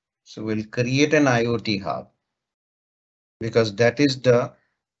first. So we'll create an IoT hub because that is the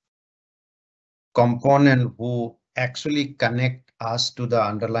component who actually connect us to the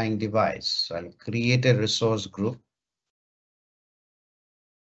underlying device. So I'll create a resource group.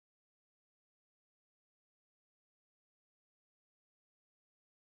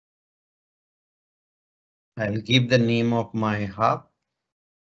 I'll give the name of my hub.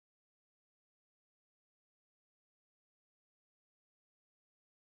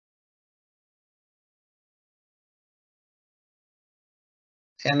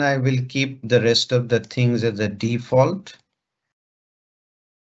 And I will keep the rest of the things as a default.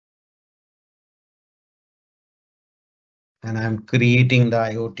 And I'm creating the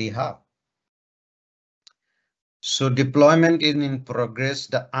IoT hub. So deployment is in progress.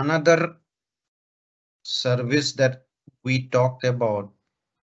 The another service that we talked about,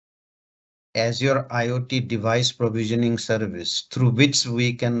 Azure IoT device provisioning service, through which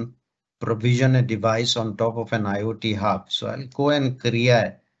we can provision a device on top of an IoT hub. So I'll go and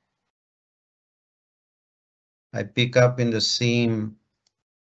create. I pick up in the same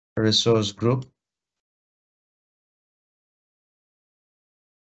resource group.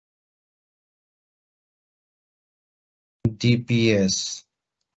 DPS.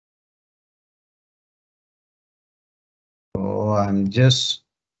 So I'm just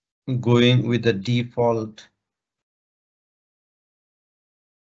going with the default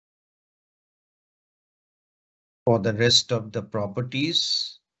for the rest of the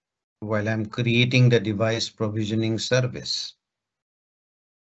properties while I'm creating the device provisioning service.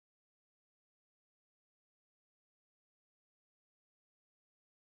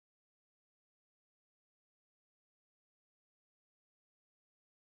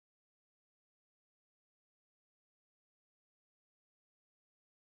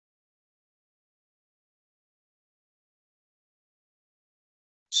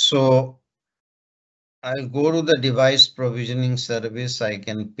 So I'll go to the device provisioning service. I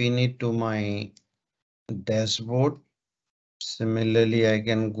can pin it to my dashboard. Similarly, I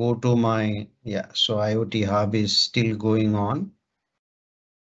can go to my, so IoT hub is still going on.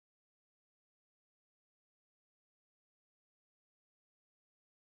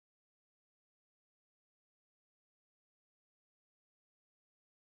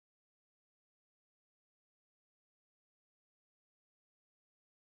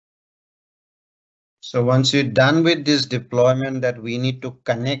 So once you're done with this deployment, that we need to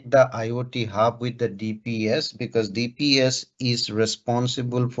connect the IoT hub with the DPS because DPS is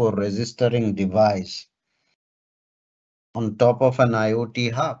responsible for registering device on top of an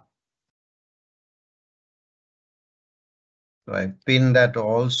IoT hub. So I pin that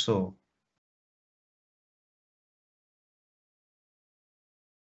also.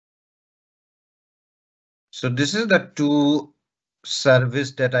 So this is the two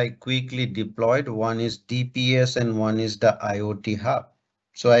service that I quickly deployed. One is DPS and one is the IoT hub.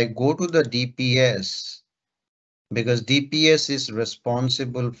 So I go to the DPS because DPS is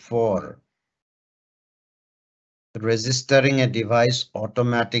responsible for registering a device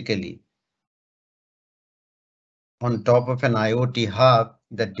automatically on top of an IoT hub.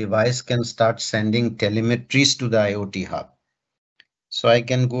 The device can start sending telemetries to the IoT hub. So I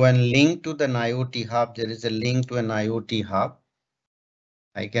can go and link to the IoT hub. There is a link to an IoT hub.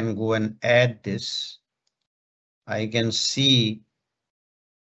 I can go and add this. I can see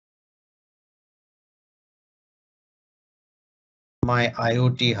my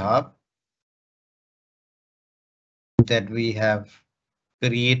IoT hub that we have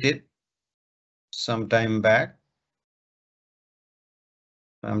created some time back.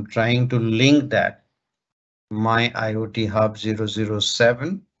 I'm trying to link that my IoT Hub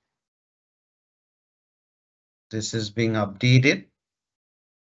 007. This is being updated.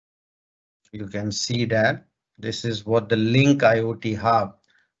 You can see that this is what the link IoT Hub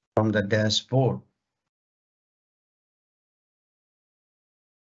from the dashboard.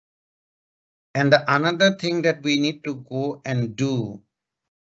 And the another thing that we need to go and do.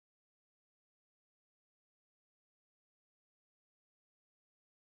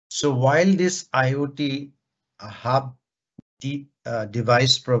 So while this IoT Hub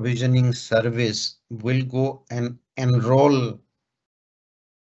device provisioning service will go and enroll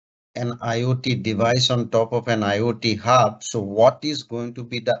an IoT device on top of an IoT hub. So what is going to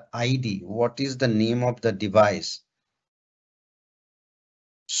be the ID? What is the name of the device?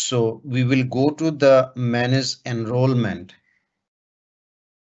 So we will go to the manage enrollment.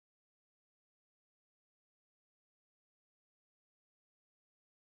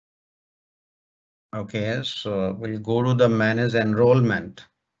 Okay, so we'll go to the manage enrollment.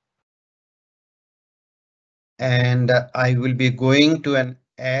 And I will be going to an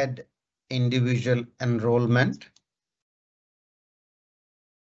add individual enrollment.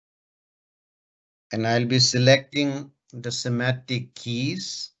 And I'll be selecting the semantic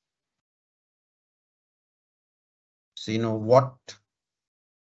keys. So, what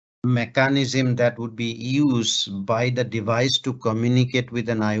mechanism that would be used by the device to communicate with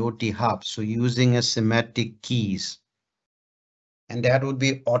an IoT hub. So using a semantic keys. And that would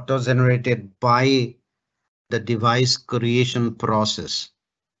be auto-generated by the device creation process.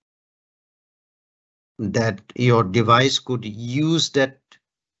 That your device could use that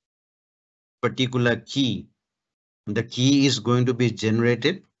particular key. The key is going to be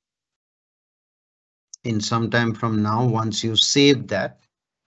generated in some time from now once you save that.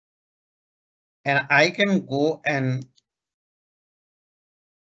 And I can go and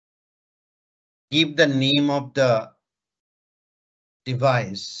give the name of the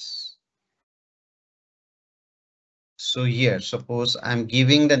device. So here, suppose I'm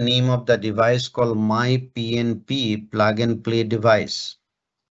giving the name of the device called my PNP plug and play device.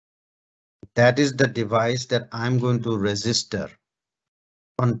 That is the device that I'm going to register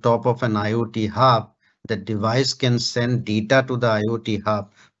on top of an IoT hub. The device can send data to the IoT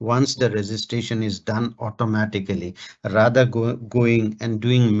hub once the registration is done automatically, rather going and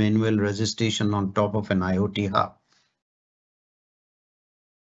doing manual registration on top of an IoT hub.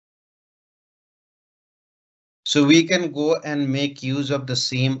 So we can go and make use of the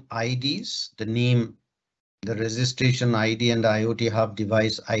same IDs, the name, the registration ID and the IoT hub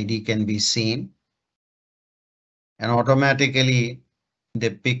device ID can be same. And automatically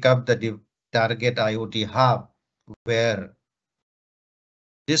they pick up the target IoT hub where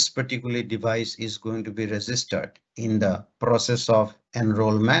this particular device is going to be registered in the process of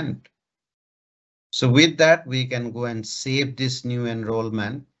enrollment. So with that, we can go and save this new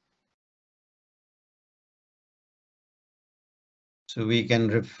enrollment. So we can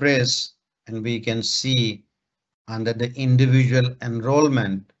refresh and we can see under the individual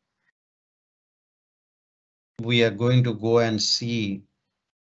enrollment, we are going to go and see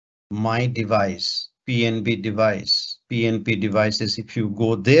my device, PNP device, PNP devices. If you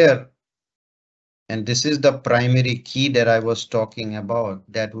go there, and this is the primary key that I was talking about,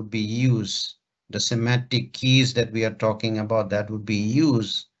 that would be used. The semantic keys that we are talking about, that would be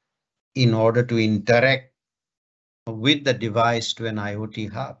used in order to interact with the device to an IoT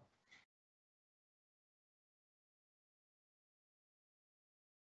hub.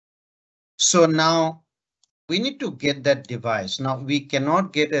 So now we need to get that device. Now we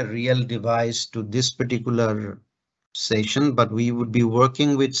cannot get a real device to this particular session, but we would be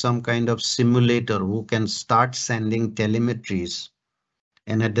working with some kind of simulator who can start sending telemetries.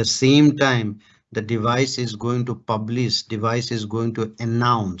 And at the same time, the device is going to publish, device is going to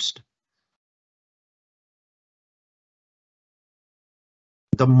announce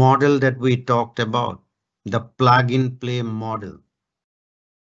the model that we talked about, the plug and play model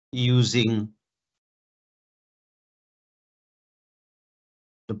using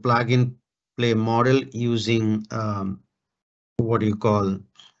the plug and play model using what do you call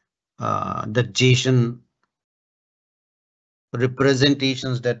the JSON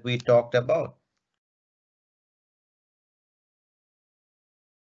representations that we talked about.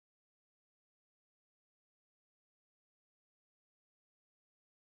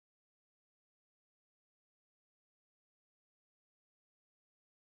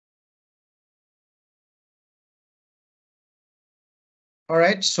 All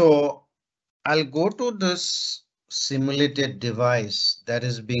right, so I'll go to this simulated device that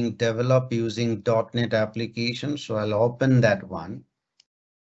is being developed using .NET application. So I'll open that one.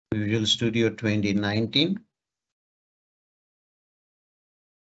 Visual Studio 2019.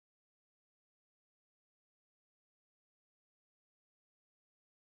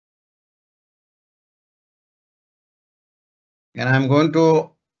 And I'm going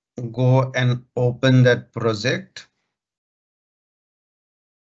to go and open that project.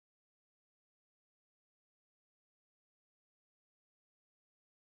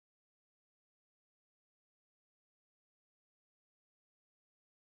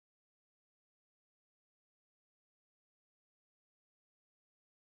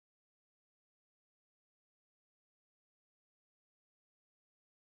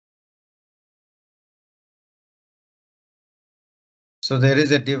 So there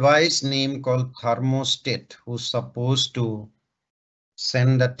is a device name called thermostat who's supposed to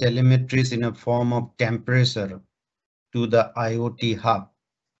send the telemetries in a form of temperature to the IoT hub.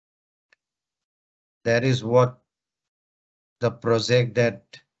 That is what the project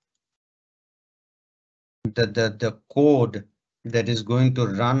that the code that is going to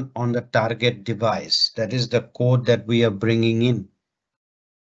run on the target device. That is the code that we are bringing in.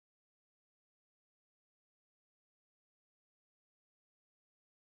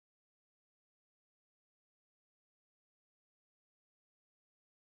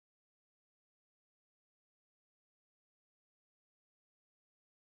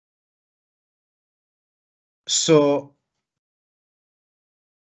 So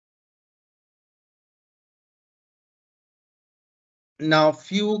now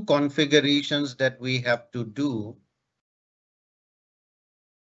few configurations that we have to do.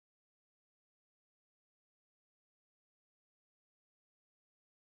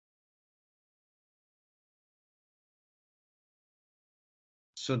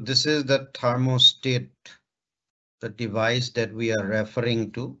 So this is the thermostat, the device that we are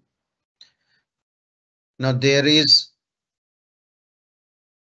referring to. Now there is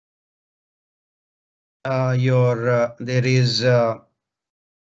there is a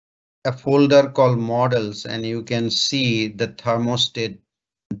folder called models, and you can see the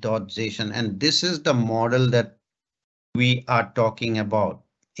thermostat.json, and this is the model that we are talking about.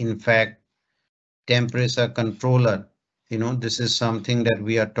 In fact, temperature controller, this is something that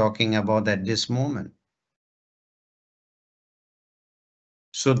we are talking about at this moment.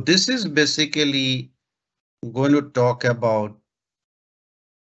 So this is basically going to talk about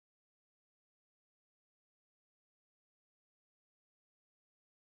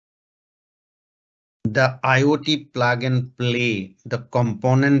the IoT plug and play, the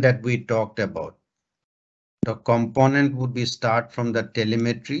component that we talked about. The component would be start from the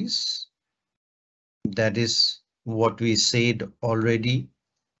telemetries. That is what we said already.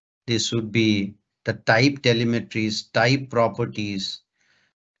 This would be the type telemetries, type properties,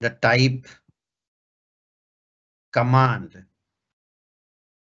 the type command.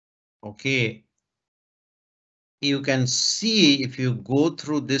 Okay. You can see if you go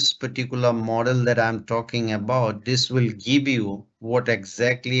through this particular model that I'm talking about, this will give you what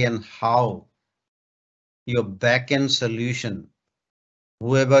exactly and how your backend solution,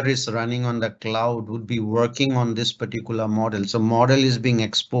 whoever is running on the cloud, would be working on this particular model. So model is being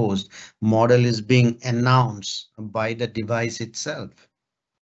exposed, model is being announced by the device itself.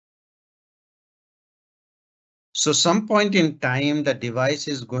 So some point in time, the device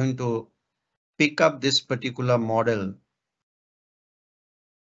is going to pick up this particular model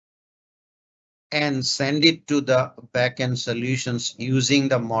and send it to the backend solutions using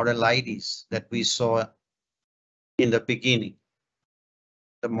the model IDs that we saw in the beginning,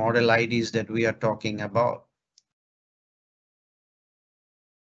 the model IDs that we are talking about.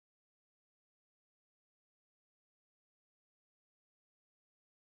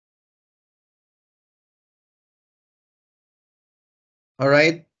 All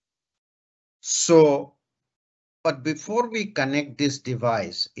right. So, but before we connect this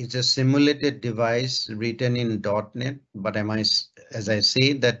device, it's a simulated device written in .NET, but as I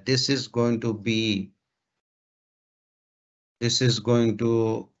say that this is going to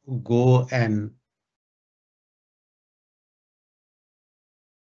go and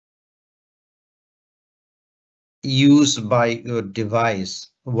used by your device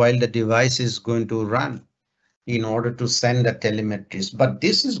while the device is going to run in order to send the telemetries. But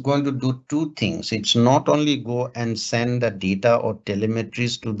this is going to do two things. It's not only go and send the data or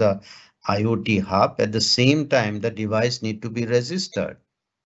telemetries to the IoT hub. At the same time, the device need to be registered.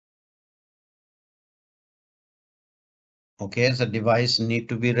 Okay, the device need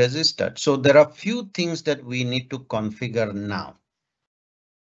to be registered. So there are few things that we need to configure now.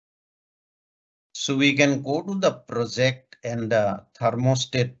 So we can go to the project and the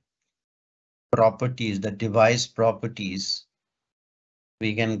thermostat properties, the device properties.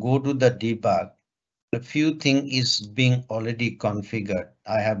 We can go to the debug. A few thing is being already configured.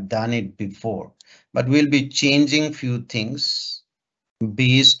 I have done it before, but we'll be changing few things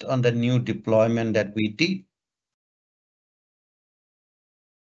based on the new deployment that we did.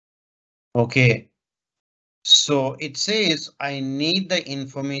 Okay, so it says I need the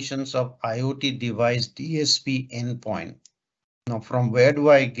informations of IoT device DSP endpoint. Now, from where do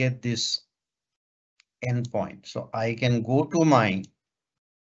I get this endpoint? So I can go to my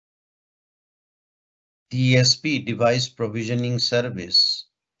DSP device provisioning service.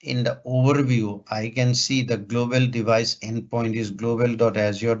 In the overview, I can see the global device endpoint is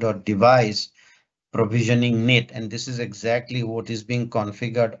global.azure.device provisioning net, and this is exactly what is being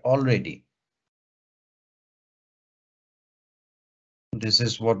configured already. This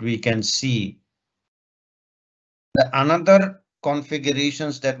is what we can see. The another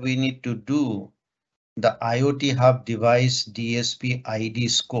configurations that we need to do, the IoT hub device DSP ID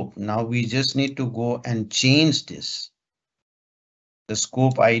scope. Now we just need to go and change this. The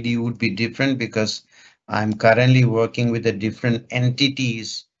scope ID would be different because I'm currently working with the different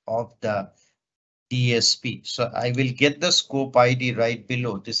entities of the DSP. So I will get the scope ID right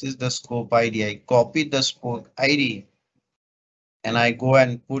below. This is the scope ID. I copy the scope ID and I go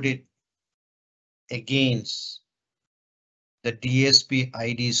and put it against the DSP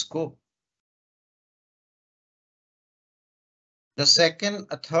ID scope. A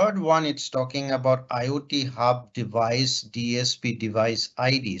third one, it's talking about IoT hub device DSP device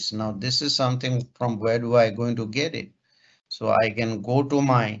IDs. Now this is something from where do I going to get it? So I can go to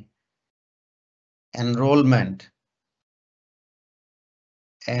my enrollment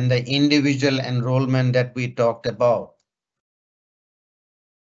and the individual enrollment that we talked about.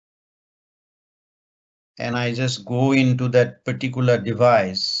 And I just go into that particular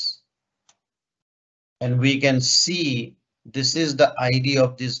device and we can see this is the ID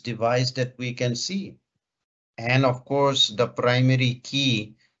of this device that we can see. And of course, the primary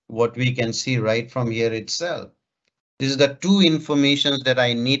key, what we can see right from here itself. This is the two informations that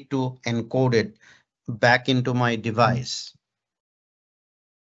I need to encode it back into my device.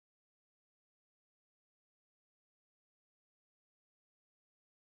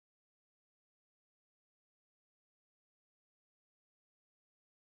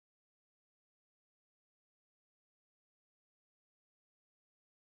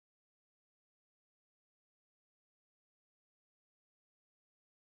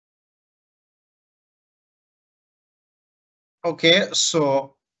 Okay,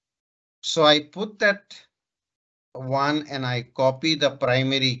 so I put that one and I copy the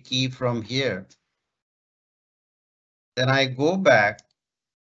primary key from here. Then I go back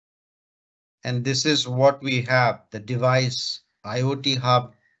and this is what we have, the device IoT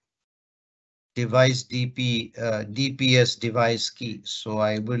hub device DPS device key. So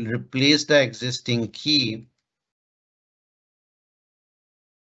I will replace the existing key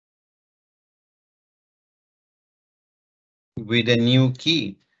with a new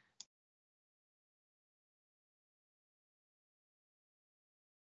key.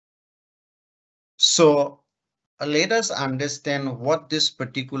 So let us understand what this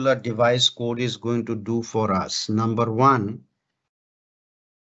particular device code is going to do for us. Number one,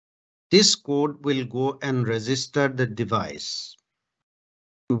 this code will go and register the device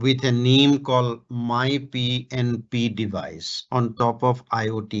with a name called myPNP device on top of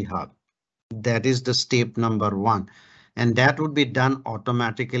IoT hub. That is the step number one. And that would be done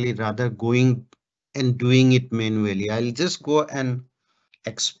automatically rather going and doing it manually. I'll just go and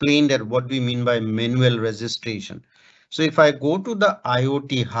explain that what we mean by manual registration. So if I go to the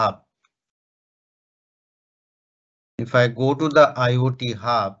IoT hub, if I go to the IoT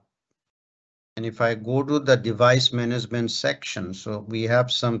hub, and if I go to the device management section, so we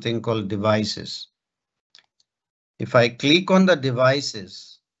have something called devices. If I click on the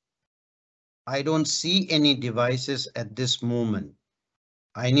devices, I don't see any devices at this moment.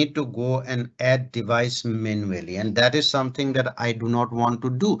 I need to go and add device manually, and that is something that I do not want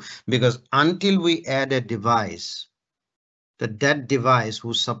to do because until we add a device, that device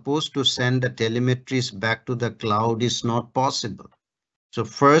who's supposed to send the telemetries back to the cloud is not possible. So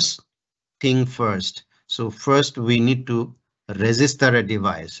first thing first. So first we need to register a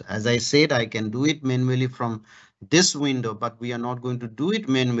device. As I said, I can do it manually from this window, but we are not going to do it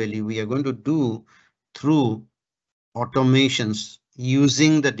manually. We are going to do through automations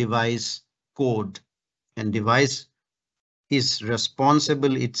using the device code, and device is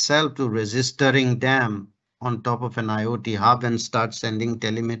responsible itself to registering them on top of an IoT hub and start sending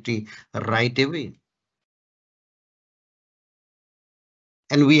telemetry right away.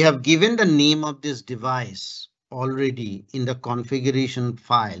 And we have given the name of this device already in the configuration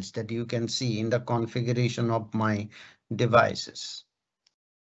files that you can see in the configuration of my devices.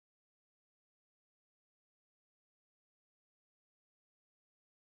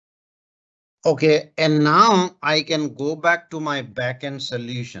 Okay, and now I can go back to my backend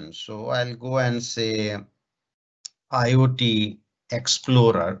solution. So I'll go and say IoT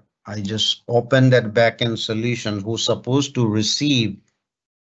Explorer. I just open that backend solution who's supposed to receive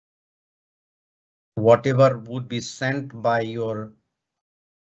whatever would be sent by your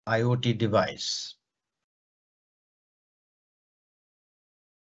IoT device.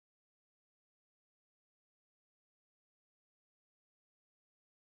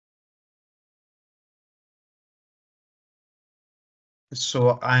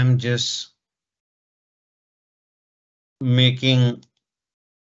 So I'm just making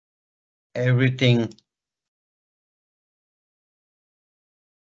everything,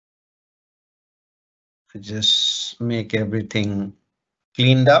 just make everything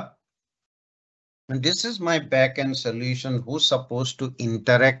cleaned up. And this is my backend solution who's supposed to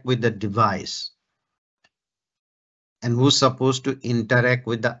interact with the device and who's supposed to interact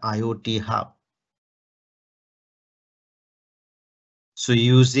with the IoT hub. So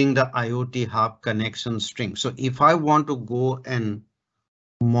using the IoT hub connection string. So if I want to go and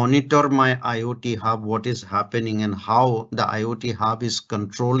monitor my IoT hub, what is happening and how the IoT hub is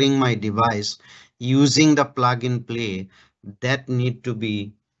controlling my device using the plug and play, that need to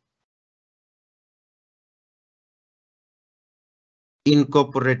be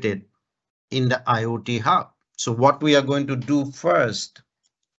incorporated in the IoT hub. So what we are going to do first,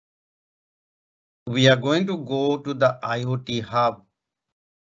 we are going to go to the IoT hub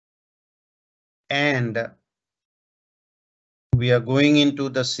and we are going into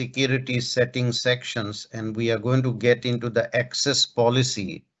the security settings sections and we are going to get into the access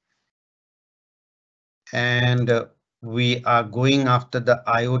policy. And we are going after the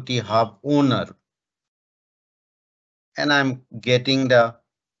IoT hub owner. And I'm getting the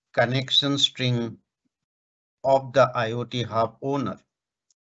connection string of the IoT hub owner.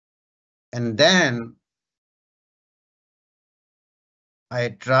 And then I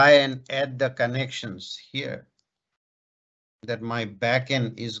try and add the connections here that my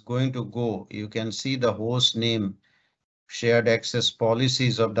backend is going to go. You can see the host name, shared access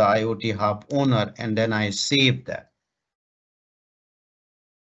policies of the IoT hub owner, and then I save that.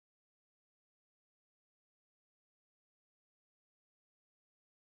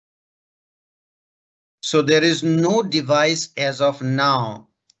 So there is no device as of now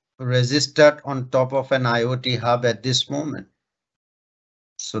registered on top of an IoT hub at this moment.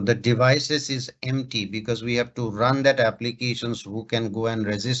 So the devices is empty because we have to run that applications who can go and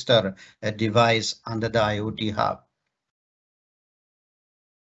register a device under the IoT hub.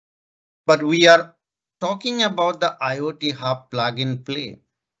 But we are talking about the IoT hub plug and play.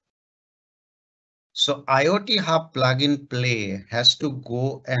 So IoT hub plug and play has to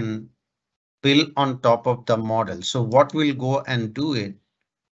go and build on top of the model. So what we'll go and do it,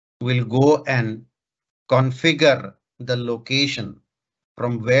 we'll go and configure the location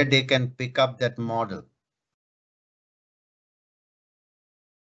from where they can pick up that model.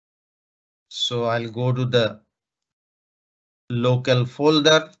 So I'll go to the local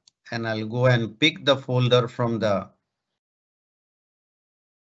folder and I'll go and pick the folder from the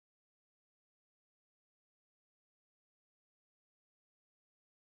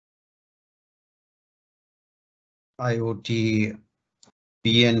IoT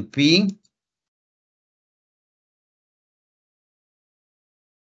PNP.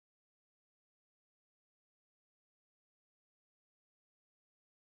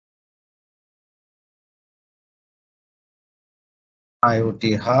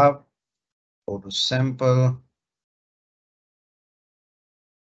 IoT hub, go to sample,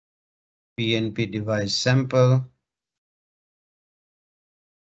 PNP device sample,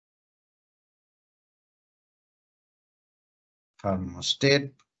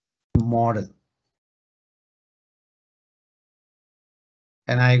 thermostat model.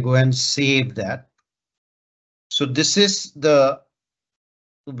 And I go and save that. So this is the,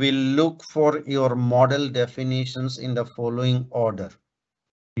 we'll look for your model definitions in the following order.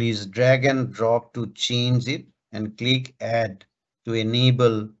 Please drag and drop to change it and click add to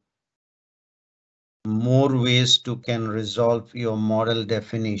enable more ways to can resolve your model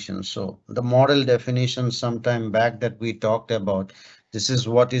definition. So the model definition sometime back that we talked about, this is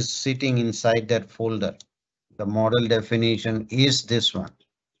what is sitting inside that folder. The model definition is this one.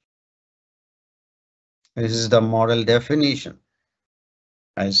 This is the model definition.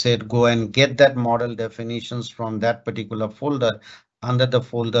 I said go and get that model definitions from that particular folder under the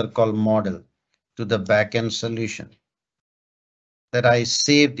folder called model. to the backend solution that I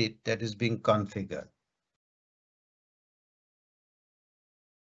saved it that is being configured.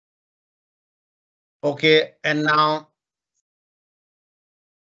 Okay, and now,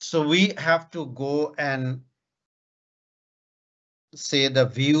 so we have to go and say the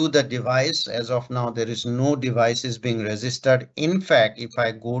view the device. As of now, there is no devices being registered. In fact, if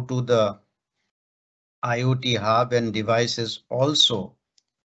I go to the IoT hub and devices also,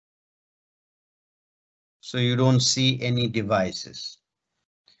 so you don't see any devices.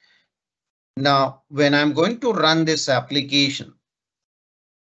 Now, when I'm going to run this application,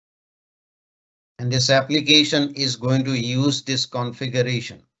 and this application is going to use this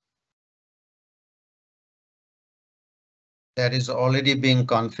configuration that is already being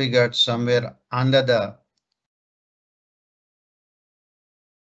configured somewhere under the,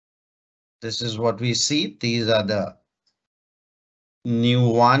 this is what we see. These are the new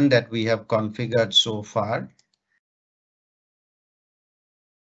one that we have configured so far.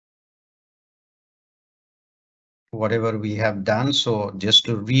 Whatever we have done. So just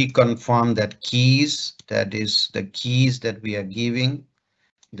to reconfirm that keys, that is the keys that we are giving,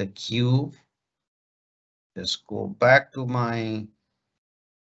 the queue. Just go back to my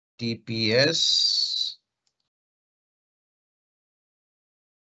TPS.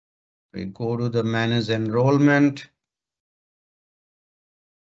 We go to the manage enrollment.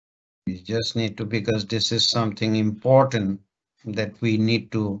 We just need to, because this is something important that we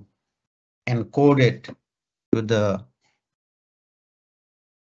need to encode it to the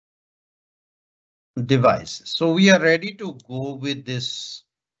device. So we are ready to go with this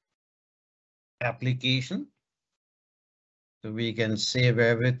application. So we can save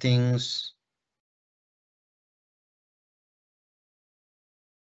everything's.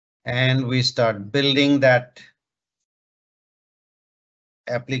 And we start building that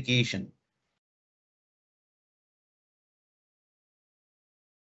application.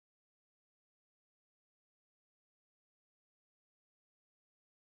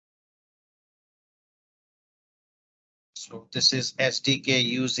 So this is SDK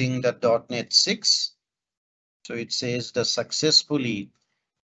using the .NET 6. So it says the successfully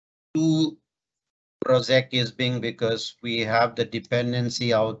two project is being, because we have the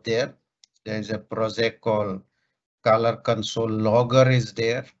dependency out there. There's a project called Color Console Logger is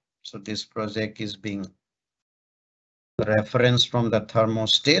there. So this project is being referenced from the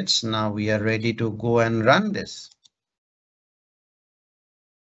thermostats. Now we are ready to go and run this.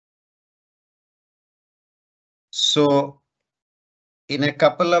 So in a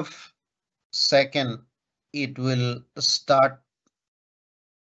couple of seconds, it will start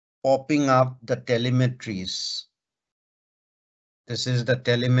popping up the telemetries. This is the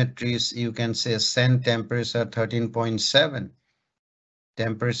telemetries. You can say send temperature 13.7.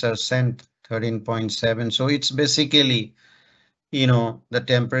 Temperature sent 13.7. So it's basically, the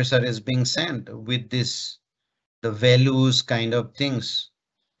temperature is being sent with this, the values kind of things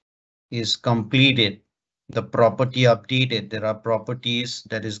is completed. The property updated. There are properties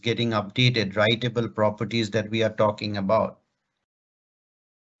that is getting updated, writable properties that we are talking about.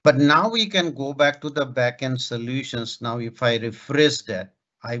 But now we can go back to the backend solutions. Now, if I refresh that,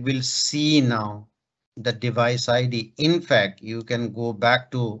 I will see now the device ID. In fact, you can go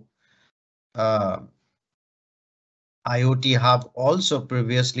back to IoT Hub. Also,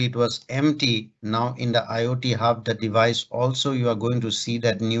 previously it was empty. Now in the IoT Hub, the device also, you are going to see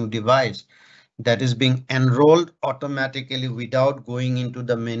that new device that is being enrolled automatically without going into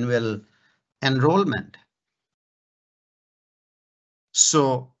the manual enrollment.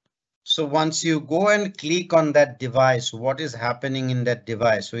 So once you go and click on that device, what is happening in that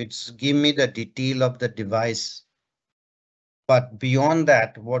device? So it's give me the detail of the device. But beyond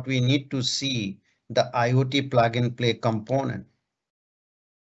that, what we need to see the IoT plug and play component.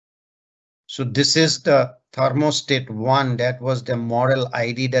 So this is the thermostat one. That was the model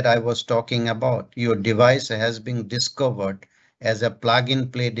ID that I was talking about. Your device has been discovered as a plug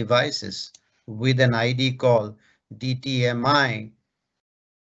and play devices with an ID called DTMI.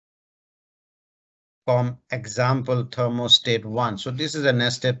 Example thermostat 1. So this is a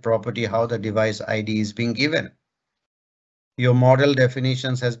nested property how the device ID is being given. Your model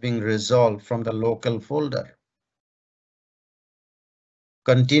definitions has been resolved from the local folder.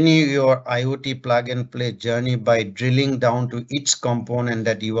 Continue your IoT plug and play journey by drilling down to each component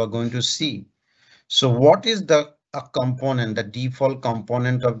that you are going to see. So what is the component, the default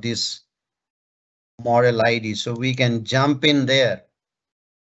component of this model ID? So we can jump in there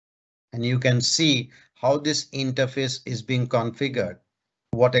and you can see how this interface is being configured.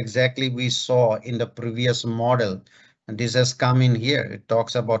 What exactly we saw in the previous model, And this has come in here. It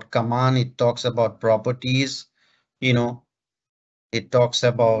talks about command, it talks about properties, it talks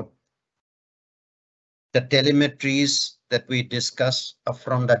about the telemetries that we discussed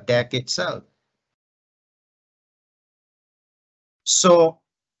from the deck itself. So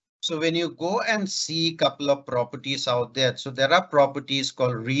when you go and see a couple of properties out there, so there are properties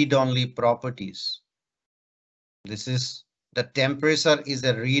called read-only properties. This is the temperature is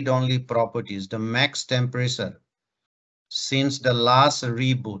a read-only properties, the max temperature since the last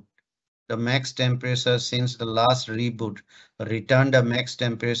reboot. The max temperature since the last reboot, return the max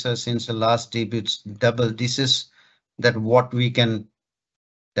temperature since the last reboot double. This is that what we can,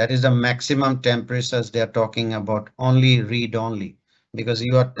 that is the maximum temperatures they are talking about, only read only, because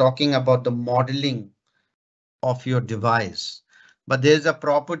you are talking about the modeling of your device. But there's a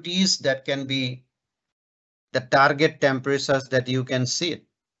properties that can be the target temperatures that you can see it.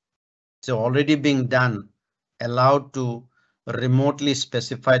 So already being done, allowed to remotely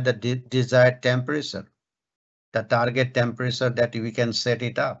specify the desired temperature, the target temperature that we can set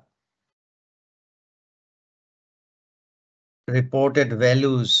it up. Reported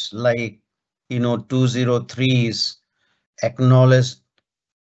values like 203s, acknowledge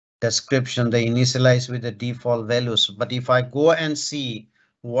description, they initialize with the default values. But if I go and see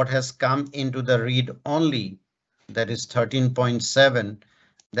what has come into the read only, that is 13.7,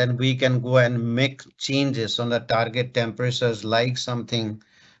 then we can go and make changes on the target temperatures like something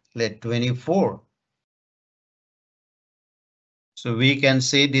like 24. So we can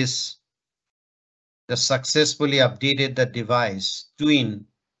say this, the successfully updated the device twin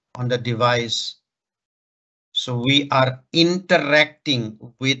on the device. So we are interacting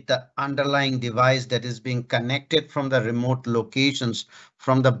with the underlying device that is being connected from the remote locations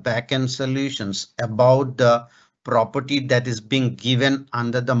from the backend solutions about the property that is being given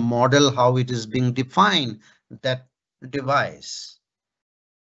under the model, how it is being defined, that device.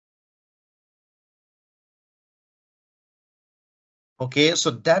 Okay, so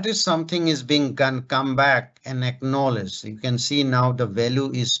that is something is being come back and acknowledged. You can see now the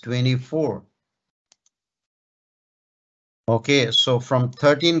value is 24. Okay, so from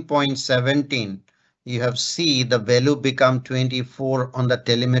 13.17, you have see the value become 24 on the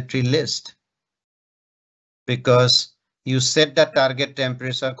telemetry list because you set the target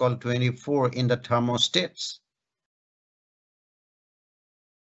temperature called 24 in the thermostats.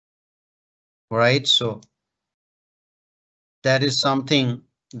 Right, so that is something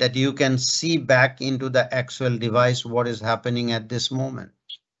that you can see back into the actual device, what is happening at this moment.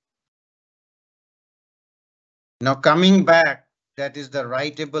 Now coming back, that is the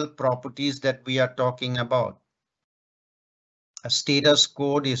writable properties that we are talking about. A status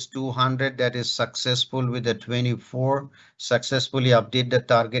code is 200, that is successful with the 24, successfully update the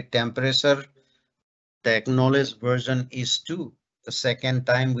target temperature. The acknowledged version is 2. The second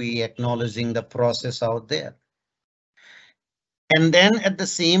time we acknowledging the process out there. And then at the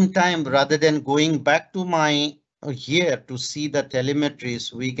same time, rather than going back to my here to see the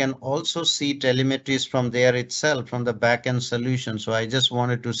telemetries, we can also see telemetries from there itself, from the backend solution. So I just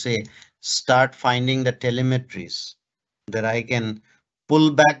wanted to say, start finding the telemetries that I can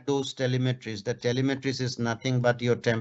pull back those telemetries. The telemetries is nothing but your